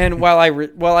 And while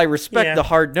I respect the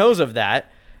hard nose of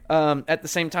that, at the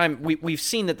same time, we've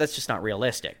seen that that's just not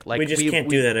realistic. Like we just can't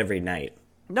do that every night.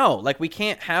 No, like we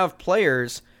can't have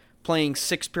players playing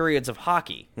 6 periods of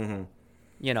hockey.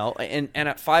 You know, and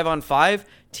at 5-on-5,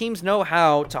 teams know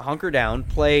how to hunker down,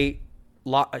 play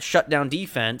shut down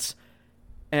defense,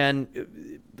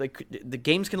 and like the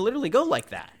games can literally go like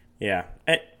that. Yeah.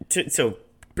 So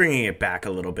bringing it back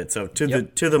a little bit, so to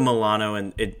the Milano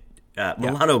and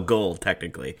Milano goal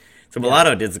technically. So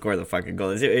Milano did score the fucking goal.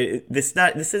 This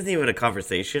isn't even a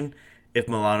conversation if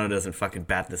Milano doesn't fucking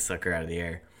bat the sucker out of the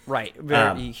air. Right.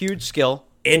 Very huge skill.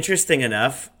 Interesting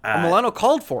enough, Milano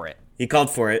called for it. He called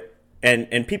for it,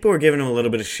 and people were giving him a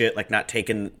little bit of shit, like not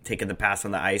taking the pass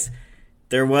on the ice.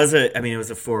 There was it was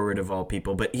a forward of all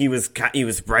people, but he was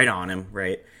right on him,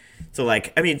 right? So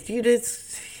like, I mean, did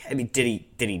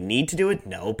he need to do it?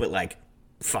 No, but like,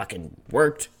 fucking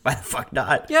worked. Why the fuck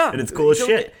not? Yeah, and it's cool as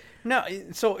shit. No,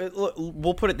 so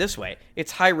we'll put it this way: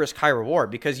 it's high risk, high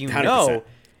reward, because 100%. know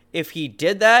if he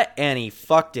did that and he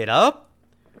fucked it up,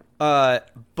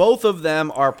 both of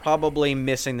them are probably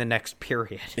missing the next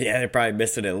period. Yeah, they're probably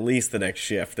missing at least the next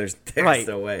shift. There's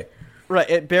no way. Right,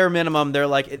 at bare minimum, they're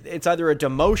like, it's either a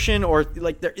demotion or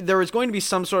like there is going to be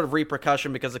some sort of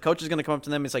repercussion because the coach is going to come up to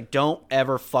them and it's like, don't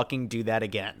ever fucking do that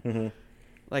again.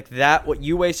 Like that, what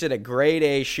you wasted a grade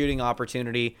A shooting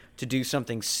opportunity to do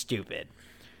something stupid.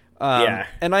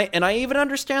 And I even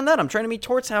understand that. I'm trying to meet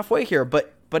Torts halfway here,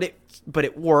 but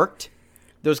it worked.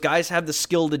 Those guys have the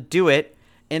skill to do it,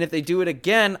 and if they do it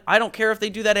again, I don't care if they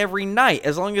do that every night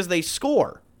as long as they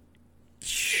score.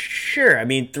 Sure. I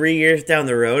mean, 3 years down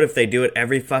the road, if they do it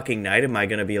every fucking night, am I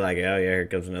going to be like, oh, yeah, here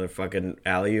comes another fucking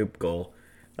alley-oop goal?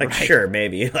 Like, right. Sure,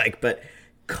 maybe. Like, but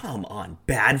come on.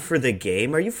 Bad for the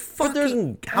game? Are you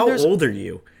fucking... How old are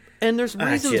you? And there's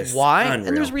reasons why. Unreal.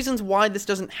 And there's reasons why this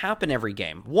doesn't happen every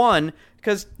game. One,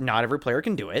 because not every player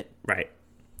can do it. Right.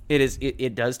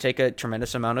 It does take a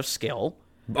tremendous amount of skill.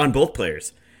 On both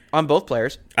players. I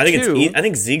think I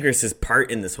think Zegras'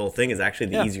 part in this whole thing is actually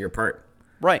the easier part.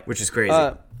 Right. Which is crazy.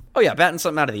 Batting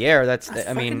something out of the air, that's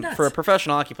I mean, nuts. for a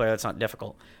professional hockey player, that's not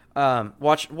difficult.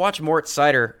 Watch Mort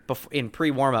Sider in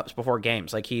pre-warm-ups before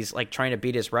games. Like, he's like trying to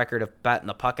beat his record of batting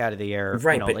the puck out of the air.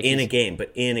 Right, you know, but like in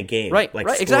a game. Right, like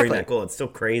right, scoring exactly. that goal, it's still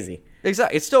crazy.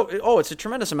 Exactly. It's still it's a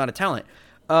tremendous amount of talent.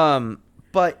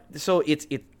 But so it's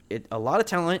a lot of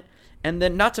talent, and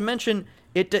then not to mention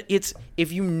it's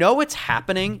if you know it's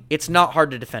happening, it's not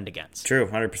hard to defend against. True,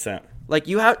 100%. Like,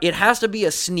 it has to be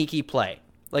a sneaky play.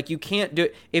 Like, you can't do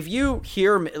it. If you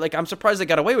hear, like, I'm surprised they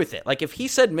got away with it. Like, if he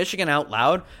said Michigan out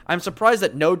loud, I'm surprised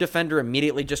that no defender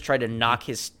immediately just tried to knock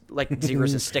his, like,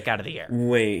 Zegras' stick out of the air.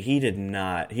 Wait, he did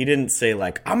not. He didn't say,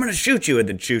 like, I'm going to shoot you and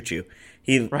then shoot you.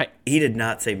 He did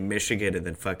not say Michigan and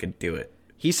then fucking do it.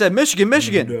 He said Michigan.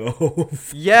 No.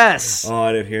 Yes. Oh,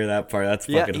 I didn't hear that part. That's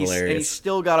fucking hilarious. And he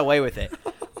still got away with it.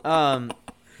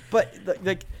 But,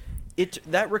 like,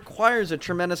 that requires a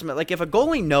tremendous amount. Like, if a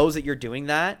goalie knows that you're doing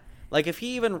that, like, if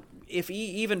he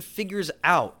even figures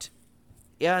out,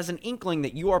 as an inkling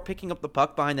that you are picking up the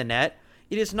puck behind the net,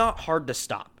 it is not hard to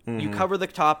stop. Mm-hmm. You cover the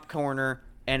top corner,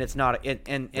 and it's not,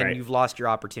 and right. You've lost your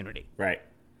opportunity. Right.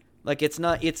 Like, it's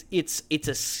not. It's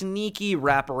a sneaky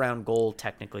wraparound goal,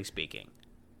 technically speaking.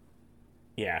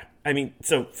 Yeah, I mean,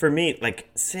 so for me, like,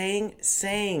 saying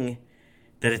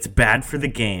that it's bad for the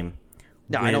game.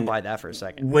 No, I don't buy that for a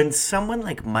second. When someone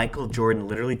like Michael Jordan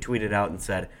literally tweeted out and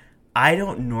said, I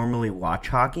don't normally watch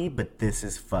hockey, but this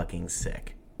is fucking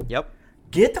sick. Yep.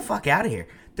 Get the fuck out of here.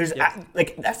 There's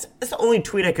like that's the only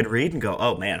tweet I could read and go,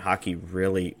 oh man, hockey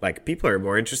really, like, people are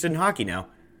more interested in hockey now.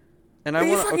 And are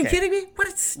you fucking kidding me? What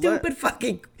a stupid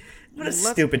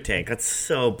stupid take. That's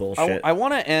so bullshit. I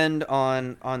want to end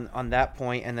on that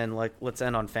point, and then let's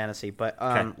end on fantasy. But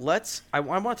I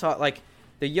want to talk, like,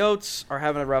 the Yotes are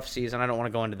having a rough season. I don't want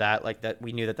to go into that. Like, that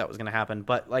we knew that was going to happen.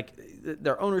 But, like,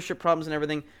 their ownership problems and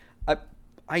everything.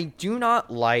 I do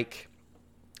not like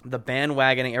the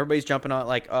bandwagoning. Everybody's jumping on,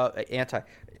 like,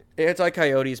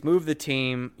 anti-Coyotes, move the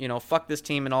team, fuck this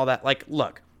team and all that. Like,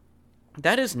 look,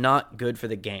 that is not good for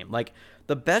the game. Like,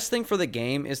 the best thing for the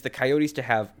game is the Coyotes to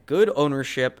have good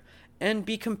ownership and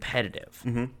be competitive.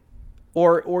 Mm-hmm.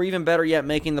 Or even better yet,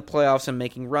 making the playoffs and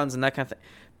making runs and that kind of thing.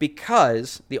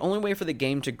 Because the only way for the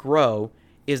game to grow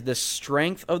is the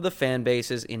strength of the fan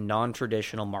bases in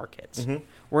non-traditional markets. Mm-hmm.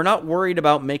 We're not worried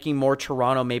about making more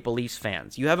Toronto Maple Leafs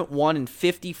fans. You haven't won in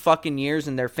 50 fucking years,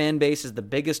 and their fan base is the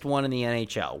biggest one in the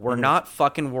NHL. We're not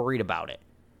fucking worried about it.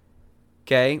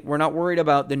 Okay? We're not worried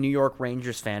about the New York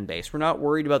Rangers fan base. We're not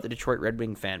worried about the Detroit Red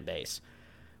Wing fan base.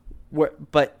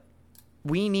 But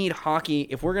we need hockey.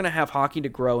 If we're going to have hockey to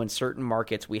grow in certain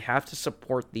markets, we have to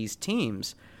support these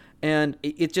teams. And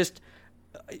it just,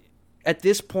 at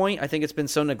this point, I think it's been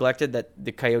so neglected that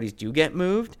the Coyotes do get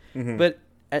moved. Mm-hmm.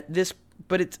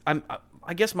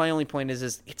 I guess my only point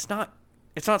is it's not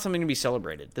something to be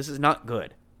celebrated. This is not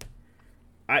good.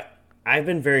 I've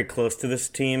been very close to this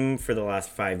team for the last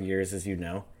 5 years, as you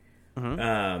know.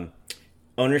 Mm-hmm.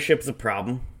 Ownership's a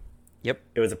problem. Yep,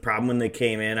 it was a problem when they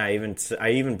came in. I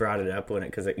even brought it up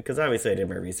because obviously I did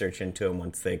my research into them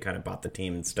once they kind of bought the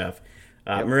team and stuff.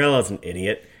 Murillo's an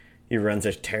idiot. He runs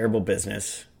a terrible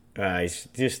business. He's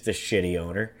just a shitty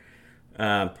owner.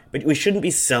 But we shouldn't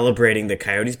be celebrating the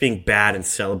Coyotes being bad and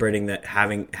celebrating that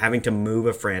having to move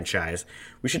a franchise.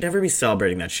 We should never be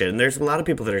celebrating that shit. And there's a lot of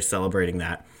people that are celebrating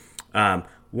that.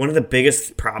 One of the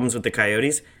biggest problems with the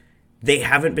Coyotes, they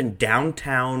haven't been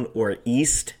downtown or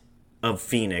east of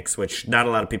Phoenix, which not a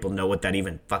lot of people know what that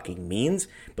even fucking means.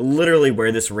 But literally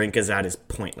where this rink is at is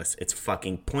pointless. It's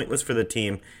fucking pointless for the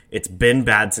team. It's been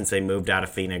bad since they moved out of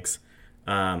Phoenix.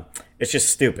 It's just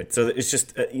stupid. So it's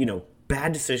just,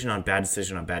 bad decision on bad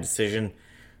decision on bad decision.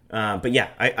 But yeah,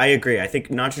 I agree. I think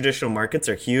non-traditional markets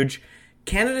are huge.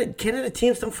 Canada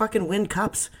teams don't fucking win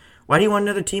cups. Why do you want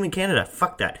another team in Canada?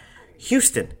 Fuck that.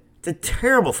 Houston, it's a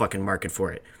terrible fucking market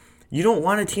for it. You don't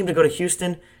want a team to go to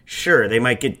Houston? Sure, they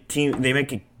might get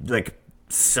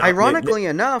Ironically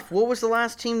enough, what was the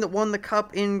last team that won the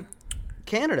cup in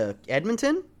Canada?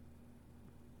 Edmonton?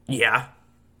 Yeah.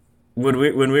 When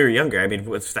we were younger, I mean,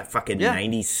 what's that fucking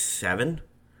 97?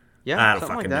 Yeah, I don't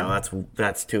fucking know.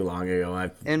 That's too long ago.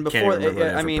 And before,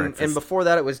 before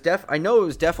that, it was I know it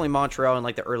was definitely Montreal in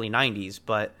like the early '90s,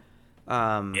 but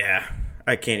yeah,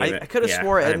 I can't even. I could have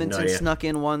swore Edmonton snuck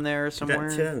in one there somewhere.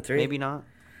 2003? Maybe not.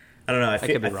 I don't know. I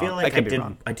feel like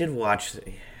I did watch.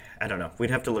 I don't know.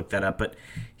 We'd have to look that up. But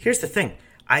here's the thing: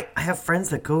 I have friends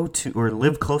that go to or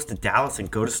live close to Dallas and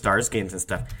go to Stars games and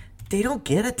stuff. They don't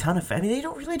get a ton of fan. I mean,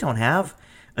 they don't have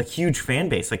a huge fan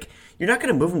base. Like, you're not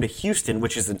going to move them to Houston,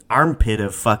 which is an armpit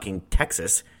of fucking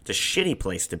Texas. It's a shitty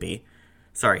place to be.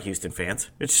 Sorry, Houston fans.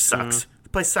 It just sucks. The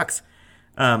place sucks.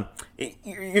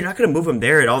 You're not going to move them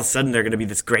there, and all of a sudden they're going to be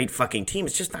this great fucking team.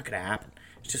 It's just not going to happen.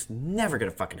 It's just never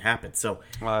gonna fucking happen. So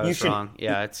you should. Wrong.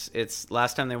 Yeah, it's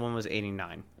last time they won was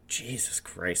 89. Jesus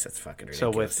Christ, that's fucking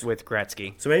ridiculous. So with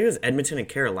Gretzky. So maybe it was Edmonton and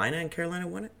Carolina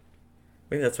won it?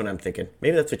 Maybe that's what I'm thinking.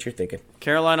 Maybe that's what you're thinking.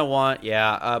 Carolina won,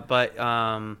 yeah. But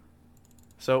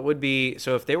so it would be,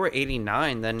 so if they were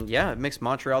 89, then yeah, it makes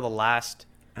Montreal the last.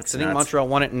 I think Montreal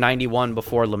won it in 91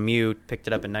 before Lemieux picked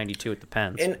it up in 92 at the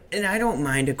Pens. And I don't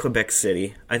mind a Quebec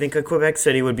City. I think a Quebec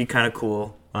City would be kind of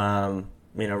cool.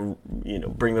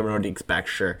 Bring the Nordiques back,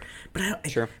 sure. But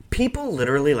people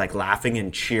literally like laughing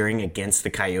and cheering against the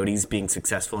Coyotes being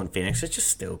successful in Phoenix. It's just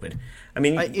stupid. I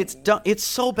mean, it's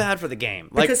so bad for the game.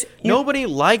 Like nobody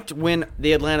liked when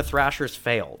the Atlanta Thrashers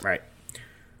failed. Right.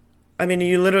 I mean,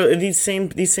 you literally these same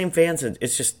fans.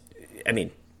 It's just, I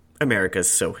mean,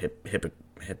 America's so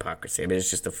hypocrisy. I mean, it's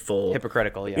just a full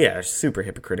hypocritical. Yeah. Yeah, super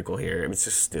hypocritical here. I mean, it's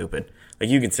just stupid. Like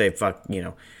you can say fuck,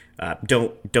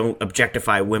 don't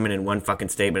objectify women in one fucking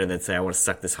statement and then say I want to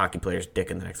suck this hockey player's dick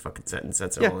in the next fucking sentence.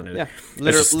 That's all in it. Yeah,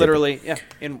 literally, yeah,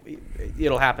 and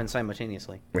it'll happen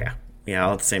simultaneously. Yeah,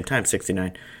 all at the same time.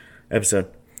 69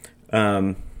 episode.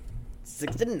 69.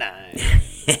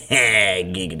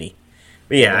 Giggity.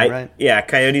 But yeah,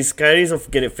 Coyotes will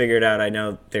get it figured out. I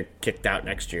know they're kicked out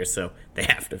next year, so they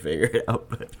have to figure it out.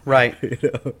 But, right.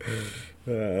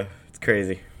 It's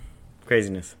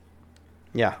craziness.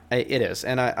 Yeah, it is,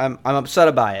 and I'm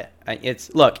upset by it.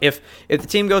 If the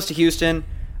team goes to Houston,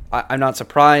 I'm not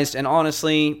surprised, and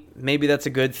honestly, maybe that's a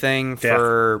good thing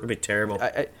for. It'd be terrible.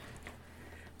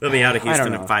 They'll be out of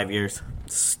Houston in 5 years.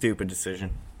 Stupid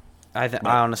decision. I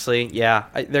honestly, yeah,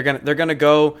 they're gonna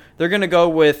go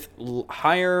with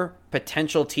higher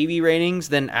potential TV ratings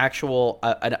than actual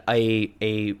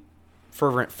a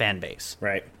fervent fan base.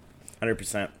 Right,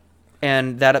 100%.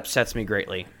 And that upsets me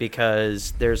greatly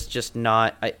because there's just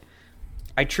not.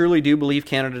 I truly do believe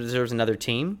Canada deserves another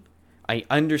team. I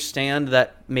understand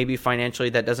that maybe financially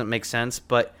that doesn't make sense,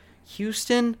 but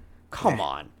Houston, come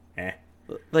on.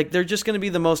 Like, they're just going to be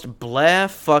the most blah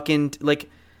fucking.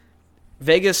 Like,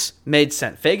 Vegas made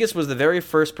sense. Vegas was the very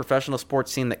first professional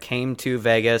sports team that came to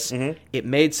Vegas. Mm-hmm. It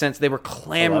made sense. They were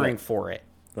clamoring for it.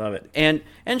 Love it. And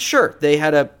sure, they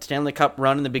had a Stanley Cup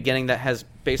run in the beginning that has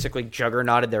basically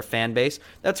juggernauted their fan base.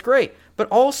 That's great. But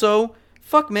also,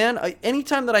 fuck, man,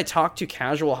 anytime that I talk to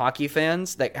casual hockey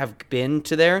fans that have been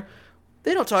to there,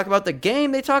 they don't talk about the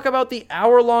game. They talk about the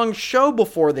hour-long show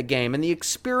before the game and the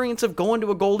experience of going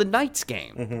to a Golden Knights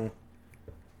game. Mm-hmm.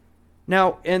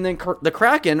 Now, and then the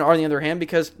Kraken, on the other hand,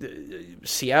 because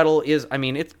Seattle is, I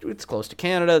mean, it's close to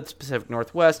Canada, it's Pacific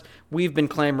Northwest. We've been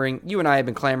clamoring, you and I have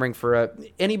been clamoring for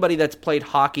anybody that's played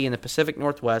hockey in the Pacific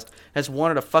Northwest has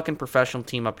wanted a fucking professional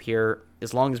team up here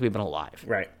as long as we've been alive.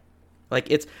 Right. Like,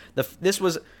 this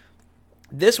was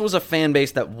a fan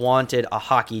base that wanted a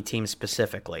hockey team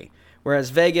specifically,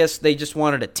 whereas Vegas, they just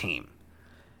wanted a team.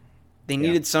 They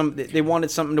needed they wanted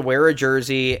something to wear a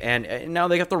jersey, and now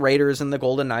they got the Raiders and the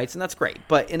Golden Knights, and that's great.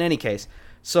 But in any case,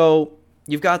 so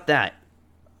you've got that.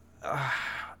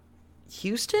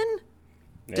 Houston?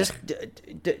 Yeah.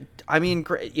 I mean,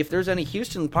 if there's any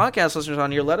Houston podcast listeners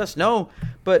on here, let us know.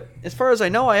 But as far as I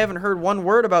know, I haven't heard one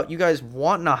word about you guys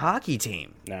wanting a hockey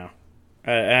team. No.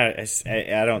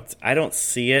 I don't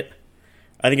see it.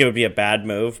 I think it would be a bad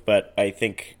move, but I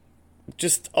think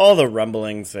just all the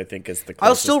rumblings, I think, is the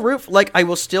closest. I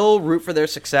will still root for their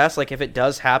success. Like, if it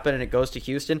does happen and it goes to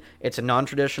Houston, it's a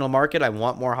non-traditional market. I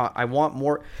want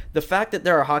more. The fact that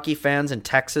there are hockey fans in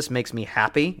Texas makes me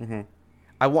happy. Mm-hmm.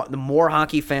 I want the more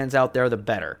hockey fans out there, the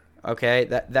better. Okay,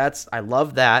 I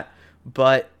love that,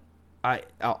 but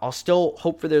I'll still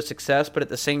hope for their success. But at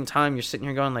the same time, you're sitting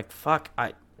here going like, fuck,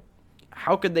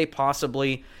 how could they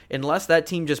possibly, unless that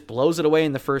team just blows it away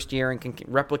in the first year and can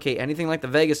replicate anything like the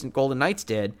Vegas and Golden Knights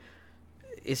did,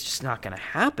 it's just not going to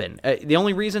happen. The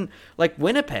only reason, like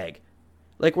Winnipeg,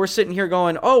 like we're sitting here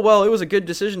going, oh, well, it was a good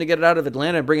decision to get it out of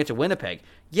Atlanta and bring it to Winnipeg.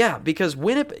 Yeah, because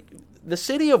the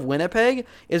city of Winnipeg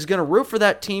is going to root for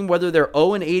that team whether they're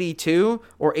 0-82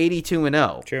 or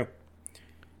 82-0. True.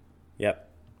 Yep.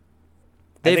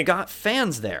 They've got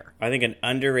fans there. I think an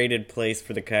underrated place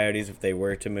for the Coyotes, if they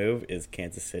were to move, is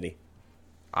Kansas City.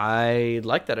 I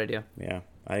like that idea. Yeah,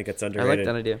 I think it's underrated. I like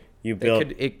that idea.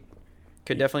 It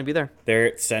could definitely be there.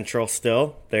 They're central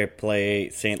still. They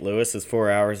play St. Louis is 4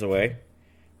 hours away.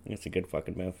 It's a good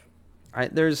fucking move.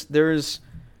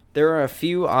 There are a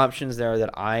few options there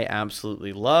that I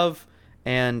absolutely love,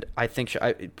 and I think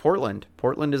Portland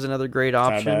is another great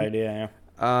option. Not a bad idea, yeah.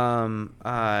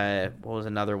 What was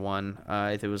another one?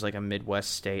 It was like a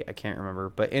Midwest state. I can't remember.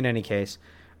 But in any case,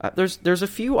 there's a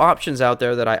few options out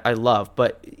there that I love.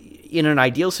 But in an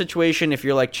ideal situation, if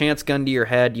you're like Chance gun to your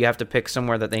head, you have to pick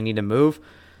somewhere that they need to move.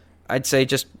 I'd say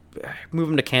just move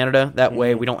them to Canada. That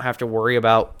way we don't have to worry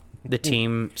about the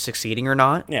team succeeding or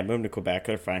not. Yeah, move them to Quebec.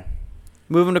 They're fine.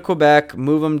 Move them to Quebec.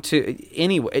 Move them to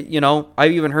anyway. You know, I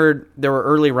even heard there were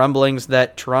early rumblings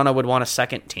that Toronto would want a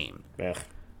second team. Ugh.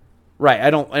 Right. I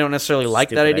don't necessarily like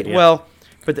that idea. Well,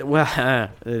 but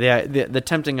the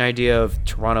tempting idea of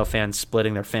Toronto fans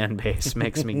splitting their fan base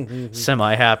makes me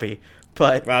semi happy.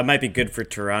 But Well, it might be good for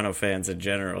Toronto fans in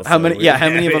general. how many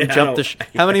of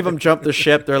them jumped the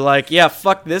ship? They're like, yeah,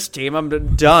 fuck this team.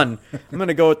 I'm done. I'm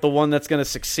gonna go with the one that's gonna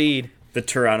succeed. The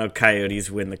Toronto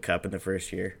Coyotes win the cup in the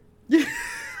first year.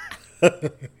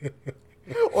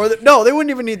 No, they wouldn't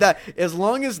even need that. As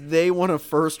long as they won a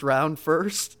first round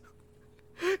first,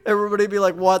 everybody would be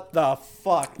like, what the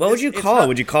fuck? What would you call it?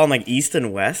 Would you call them like East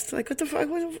and West? Like, what the fuck?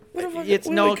 It's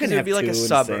no, because it would be like a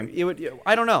suburb. It would.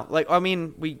 I don't know. Like, I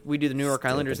mean, we do the New York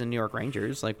Islanders and New York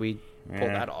Rangers. Like, we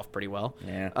pulled that off pretty well.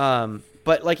 Yeah.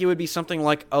 But like, it would be something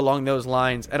like along those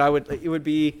lines, and it would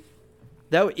be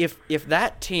that if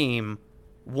that team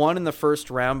won in the first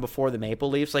round before the Maple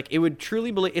Leafs, like, it would truly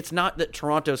believe it's not that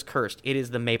Toronto's cursed. It is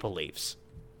the Maple Leafs.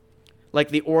 Like,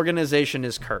 the organization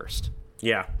is cursed.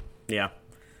 Yeah. Yeah,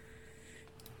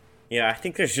 I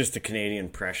think there's just a Canadian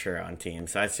pressure on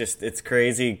teams. It's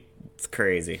crazy. It's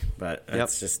crazy, but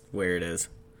that's just where it is.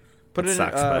 Put it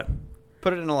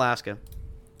in Alaska.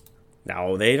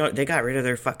 No, they don't. They got rid of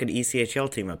their fucking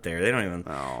ECHL team up there. They don't even.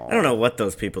 Oh. I don't know what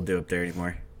those people do up there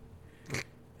anymore.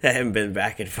 They haven't been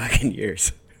back in fucking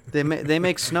years. They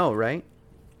make snow, right?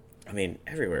 I mean,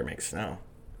 everywhere makes snow.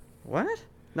 What?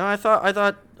 No, I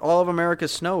thought all of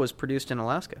America's snow was produced in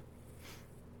Alaska.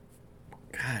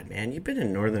 God, man, you've been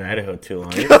in northern Idaho too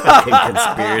long. You're fucking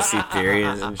conspiracy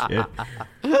theories and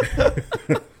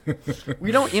shit.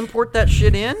 We don't import that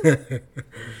shit in?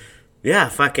 Yeah,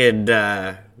 fucking,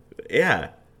 yeah.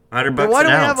 $100 But why an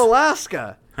do we ounce. have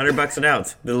Alaska? $100 an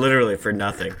ounce. Literally for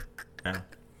nothing. No.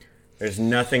 There's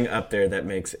nothing up there that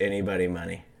makes anybody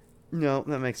money. No,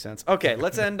 that makes sense. Okay,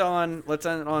 let's end on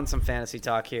some fantasy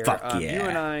talk here. Fuck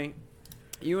yeah.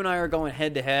 You and I are going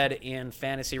head to head in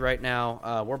fantasy right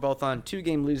now. We're both on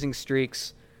 2-game losing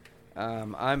streaks.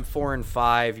 I'm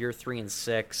 4-5. You're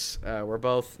 3-6. We're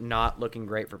both not looking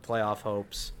great for playoff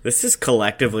hopes. This is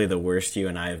collectively the worst you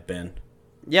and I have been.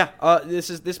 Yeah,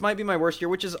 this might be my worst year,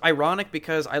 which is ironic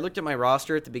because I looked at my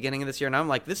roster at the beginning of this year and I'm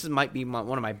like, might be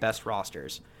one of my best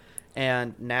rosters,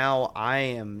 and now I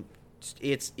am.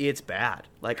 It's bad.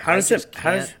 Like, how does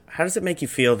it make you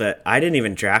feel that I didn't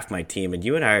even draft my team and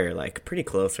you and I are like pretty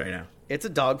close right now? It's a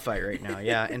dogfight right now.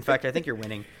 Yeah. In fact, I think you're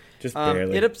winning. Just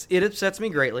barely. It upsets me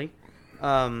greatly.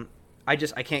 I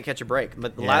can't catch a break.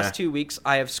 But the last 2 weeks,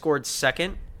 I have scored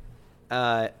second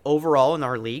overall in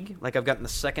our league. Like, I've gotten the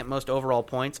second most overall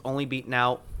points, only beaten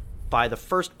out by the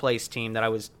first place team that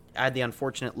I had the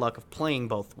unfortunate luck of playing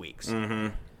both weeks.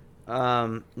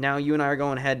 Mm-hmm. Now you and I are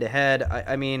going head to head.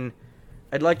 I mean,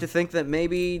 I'd like to think that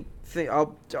maybe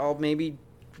I'll maybe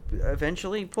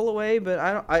eventually pull away, but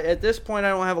at this point I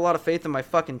don't have a lot of faith in my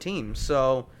fucking team.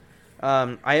 So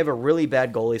I have a really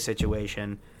bad goalie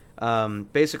situation.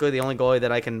 Basically, the only goalie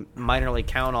that I can minorly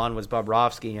count on was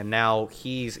Bobrovsky, and now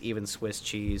he's even Swiss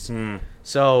cheese.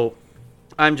 So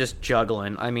I'm just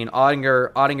juggling. I mean,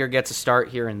 Ottinger gets a start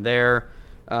here and there,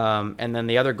 and then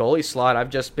the other goalie slot,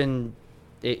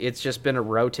 it's just been a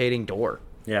rotating door.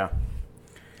 Yeah.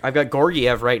 I've got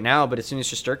Gorgiev right now, but as soon as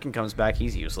Shesterkin comes back,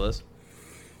 he's useless.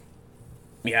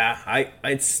 Yeah,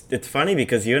 it's funny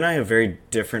because you and I have very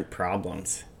different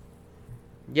problems.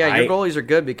 Yeah, your goalies are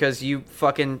good because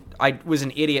I was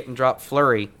an idiot and dropped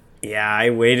Fleury. Yeah,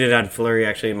 I waited on Fleury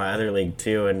actually in my other league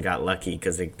too and got lucky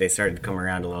because they started to come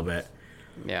around a little bit.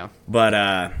 Yeah.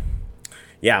 But,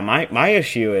 yeah, my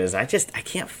issue is I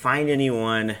can't find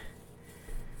anyone.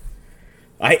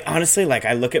 I honestly,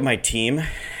 I look at my team.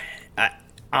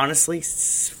 Honestly,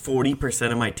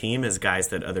 40% of my team is guys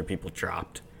that other people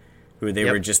dropped. Who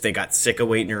they got sick of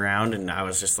waiting around, and I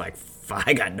was just like,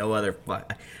 I got no other.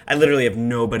 I literally have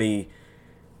nobody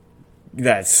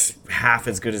that's half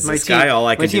as good as this guy. All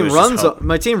I can do is just hope.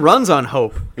 My team runs on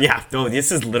hope. Yeah, no,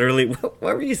 this is literally. What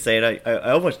were you saying?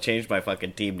 I almost changed my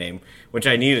fucking team name, which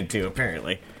I needed to,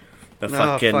 apparently.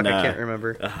 I can't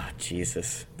remember. Oh,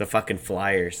 Jesus. The fucking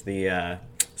Flyers. The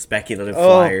speculative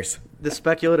Flyers. The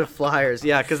speculative Flyers,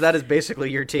 yeah, because that is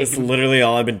basically your team. That's literally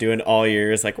all I've been doing all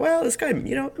year. Is like, well, this guy,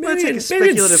 let's take a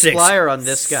speculative flyer on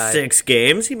this guy. 6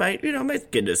 games, he might get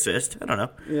an assist. I don't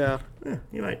know. Yeah,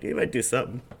 he might do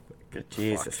something.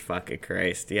 Jesus fucking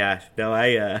Christ, yeah. No,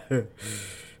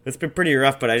 it's been pretty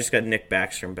rough, but I just got Nick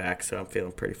Backstrom back, so I'm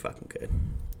feeling pretty fucking good.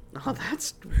 Oh,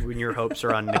 that's when your hopes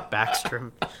are on Nick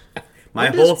Backstrom. My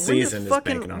whole season is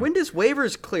banking on When it. does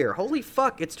waivers clear? Holy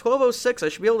fuck, it's 12:06. I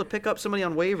should be able to pick up somebody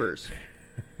on waivers.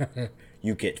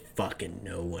 You get fucking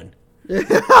no one.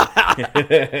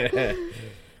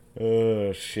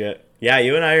 Oh, shit. Yeah,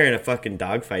 you and I are in a fucking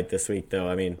dogfight this week, though.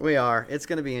 I mean, We are. It's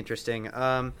going to be interesting.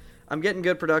 I'm getting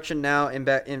good production now.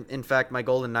 In fact, my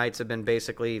Golden Knights have been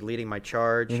basically leading my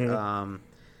charge. Mm-hmm.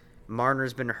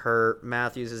 Marner's been hurt.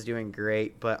 Matthews is doing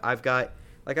great, but I've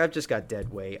just got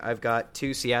dead weight. I've got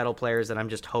 2 Seattle players that I'm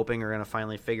just hoping are going to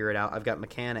finally figure it out. I've got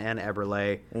McCann and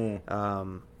Eberle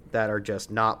that are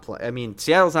just not playing. I mean,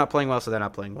 Seattle's not playing well, so they're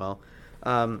not playing well.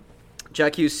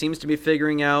 Jack Hughes seems to be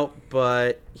figuring out,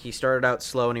 but he started out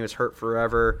slow and he was hurt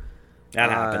forever. that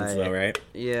happens, though, right?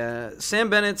 Yeah, Sam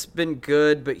Bennett's been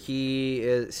good, but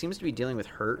he seems to be dealing with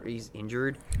hurt. He's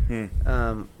injured,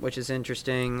 which is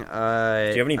interesting. Do Do you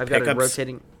have any I've got a pickups?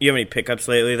 rotating You have any pickups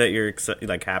lately that you're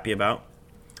happy about?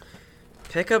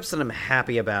 pickups that I'm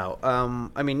happy about.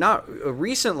 I mean, not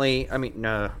recently. I mean,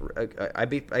 no. I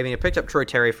picked up Troy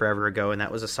Terry forever ago, and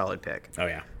that was a solid pick. Oh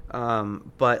yeah.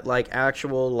 But like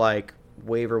actual like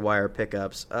waiver wire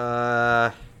pickups.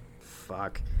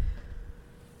 Fuck.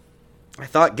 I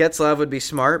thought Getzlav would be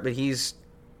smart, but he's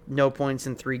no points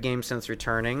in 3 games since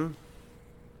returning.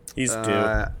 He's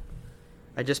due.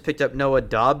 I just picked up Noah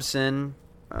Dobson.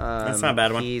 That's not a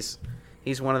bad one. He's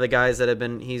one of the guys that have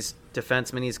been. He's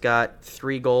defenseman. He's got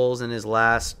 3 goals in his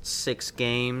last 6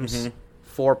 games,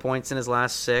 4 points in his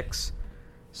last 6.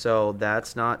 So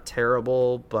that's not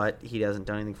terrible, but he hasn't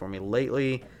done anything for me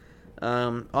lately.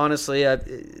 Honestly,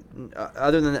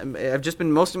 other than that, I've just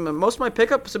been most of my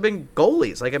pickups have been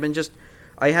goalies. Like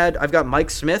I've got Mike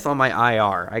Smith on my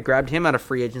IR. I grabbed him out of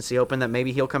free agency, hoping that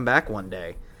maybe he'll come back one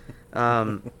day.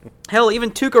 Hell, even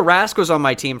Tuukka Rask was on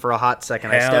my team for a hot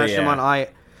second. I stashed him on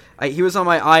he was on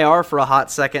my IR for a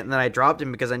hot second, and then I dropped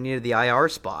him because I needed the IR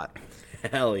spot.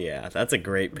 Hell yeah, that's a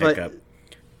great pickup.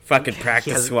 Fucking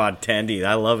practice squad Tandy,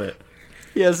 I love it.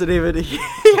 He hasn't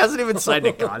even signed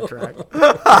a contract.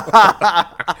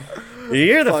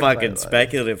 You're the fucking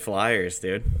speculative Flyers,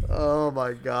 dude. Oh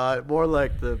my god, more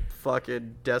like the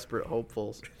fucking desperate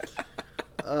hopefuls.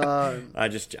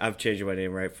 I've changed my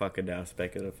name right fucking now.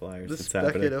 Speculative Flyers. The It's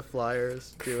speculative happening.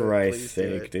 Flyers. Christ's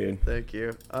sake, dude. Thank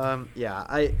you.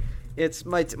 It's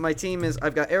my team is.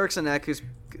 I've got Eriksson Ek, who's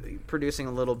producing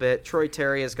a little bit. Troy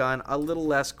Terry has gone a little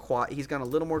less quiet. He's gone a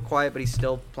little more quiet, but he's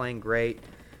still playing great.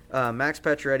 Max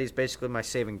Pacioretty is basically my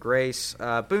saving grace.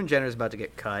 Boone Jenner is about to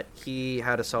get cut. He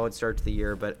had a solid start to the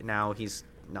year, but now he's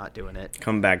not doing it.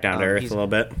 Come back down to earth a little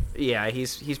bit. Yeah, he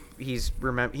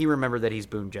remembered that he's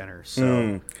Boone Jenner.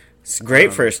 So It's a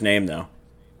great first name though.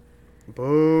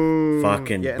 Boone.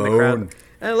 Fucking Yeah, in the crowd. Boone.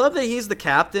 And I love that he's the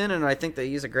captain, and I think that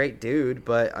he's a great dude.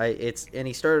 But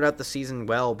he started out the season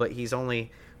well, but he's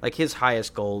only like his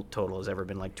highest goal total has ever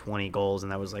been like 20 goals,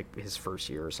 and that was like his first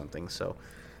year or something. So,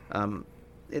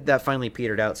 that finally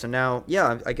petered out. So now,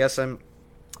 yeah, I guess I'm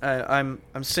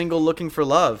single, looking for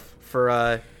love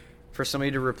for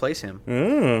somebody to replace him.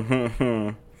 Mm-hmm.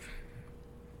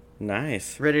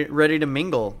 Nice. Ready to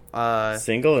mingle.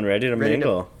 Single and ready to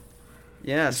mingle.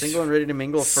 Yeah, single and ready to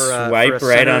mingle for Swipe for a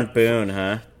right center, on Boone,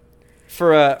 huh?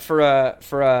 for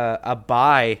a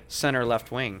buy center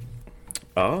left wing.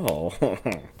 Oh.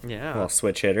 Yeah. Well,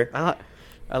 switch hitter.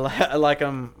 I like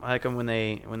them. I like them when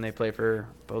they play for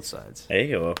both sides. There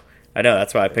you go. I know.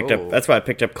 That's why I picked Oh. up. That's why I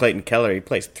picked up Clayton Keller. He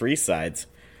plays 3 sides.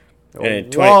 And in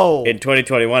Whoa.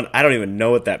 2021, I don't even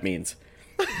know what that means,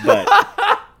 but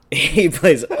he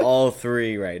plays all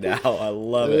 3 right now. I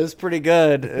love It it. is pretty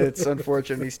good. It's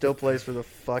unfortunate he still plays for the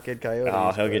fucking Coyotes.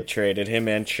 Oh, he'll but- get traded. Him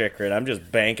and Chikrin. I'm just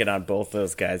banking on both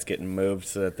those guys getting moved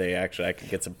so that I can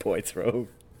get some points from.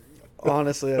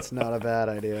 Honestly, that's not a bad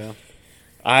idea.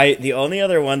 The only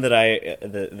other one that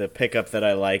the pickup that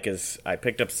I like is I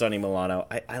picked up Sonny Milano.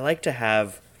 I like to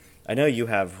have. I know you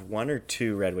have 1 or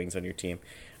 2 Red Wings on your team.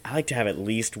 I like to have at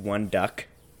least 1 Duck.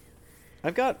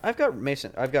 I've got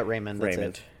Mason. I've got Raymond. That's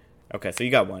Raymond. it. Okay, so you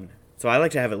got 1. So I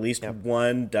like to have at least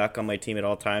 1 Duck on my team at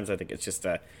all times. I think it's just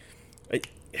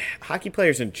hockey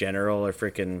players in general are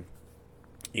freaking,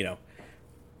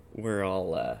 we're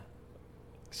all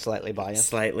Slightly biased.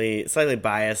 slightly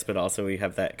biased, but also we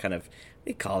have that kind of,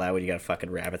 we call that when you got a fucking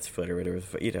rabbit's foot or whatever,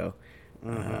 you know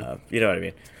what I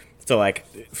mean. So like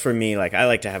for me, like I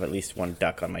like to have at least 1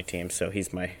 Duck on my team. So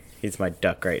he's my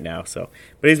Duck right now. So,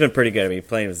 but he's been pretty good. I mean,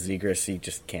 playing with Zegras, he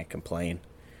just can't complain.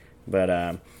 But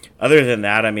other than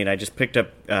that, I mean, I just picked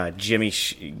up Jimmy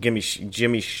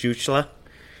Schuchla,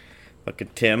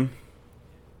 fucking Tim.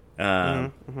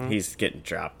 He's getting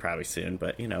dropped probably soon,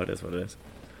 but it is what it is.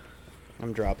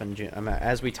 I'm dropping.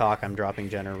 As we talk, I'm dropping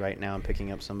Jenner right now and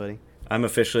picking up somebody. I'm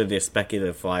officially the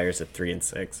speculative Flyers at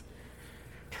 3-6.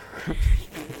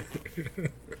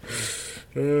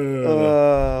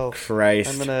 Oh, Christ.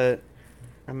 I'm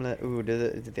gonna. Ooh,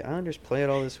 did the Islanders play at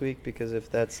all this week? Because if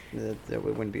that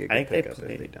wouldn't be a good I think pickup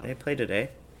if they don't. they play today.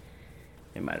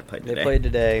 They might have played today. They played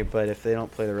today, but if they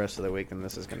don't play the rest of the week, then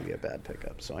this is going to be a bad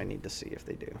pickup. So I need to see if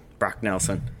they do. Brock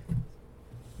Nelson.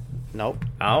 Nope.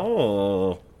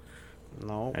 Oh.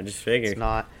 No. I just figured. It's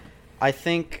not. I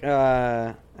think,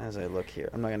 as I look here,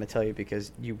 I'm not going to tell you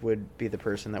because you would be the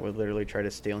person that would literally try to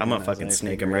steal him. I'm gonna fucking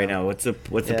snake him right now. What's the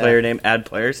Yeah. player name? Add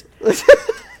players.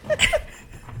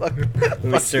 Let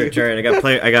me search. All right,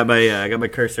 I got my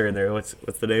cursor in there. What's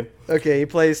the name? Okay, he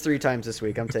plays 3 times this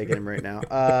week. I'm taking him right now.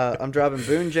 I'm dropping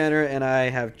Boone Jenner, and I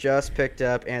have just picked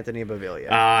up Anthony Beauvillier.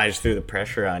 I just threw the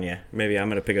pressure on you. Maybe I'm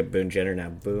gonna pick up Boone Jenner now.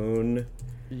 Boone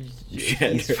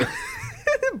Jenner.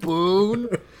 Boone.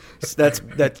 That's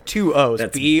 2 O's.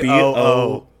 That's Boone.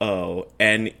 Oh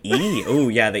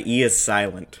yeah, the E is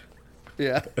silent.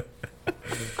 Yeah.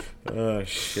 Oh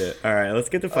shit! All right, let's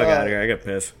get the fuck out of here. I got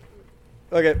pissed.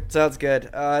 Okay, sounds good.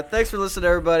 Thanks for listening,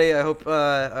 everybody. I hope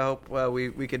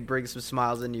we could bring some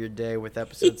smiles into your day with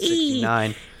episode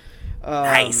 69.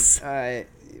 Nice.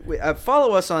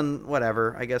 Follow us on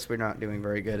whatever. I guess we're not doing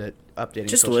very good at updating.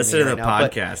 Just social listen to media the right now,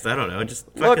 but podcast. I don't know. Just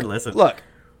fucking listen. Look.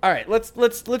 All right, let's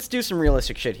do some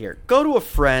realistic shit here. Go to a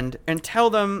friend and tell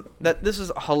them that this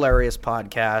is a hilarious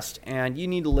podcast and you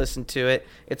need to listen to it.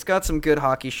 It's got some good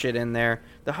hockey shit in there.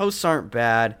 The hosts aren't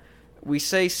bad. We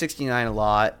say 69 a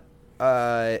lot.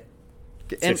 And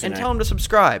tell them to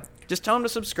subscribe. Just tell them to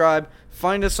subscribe.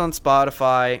 Find us on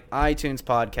Spotify, iTunes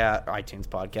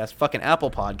podcast, fucking Apple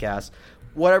Podcasts,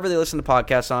 whatever they listen to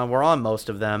podcasts on. We're on most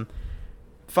of them.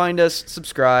 Find us,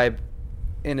 subscribe,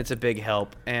 and it's a big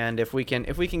help. And if we can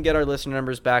get our listener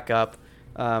numbers back up,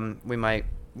 we might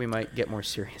get more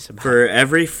serious about it. For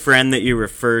every friend that you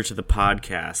refer to the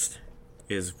podcast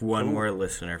is one more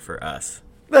listener for us.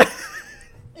 I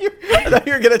thought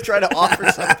you were going to try to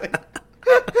offer something.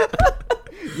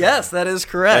 Yes, that is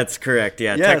correct. That's correct.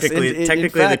 Yeah, yes, technically in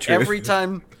fact, the truth. every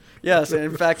time. Yes, and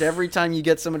in fact, every time you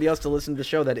get somebody else to listen to the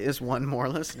show, that is one more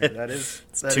listener. That is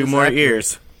it's 2 more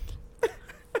ears.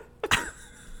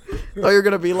 Oh, you're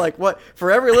gonna be like, what?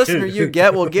 For every listener you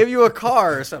get, we'll give you a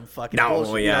car or some fucking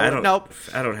bullshit. Yeah, Nope.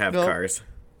 I don't have cars.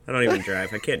 I don't even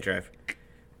drive. I can't drive.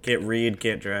 Can't read.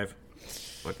 Can't drive.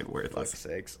 Fucking worthless. Fuck's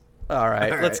sakes. All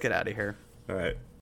right, let's get out of here. All right.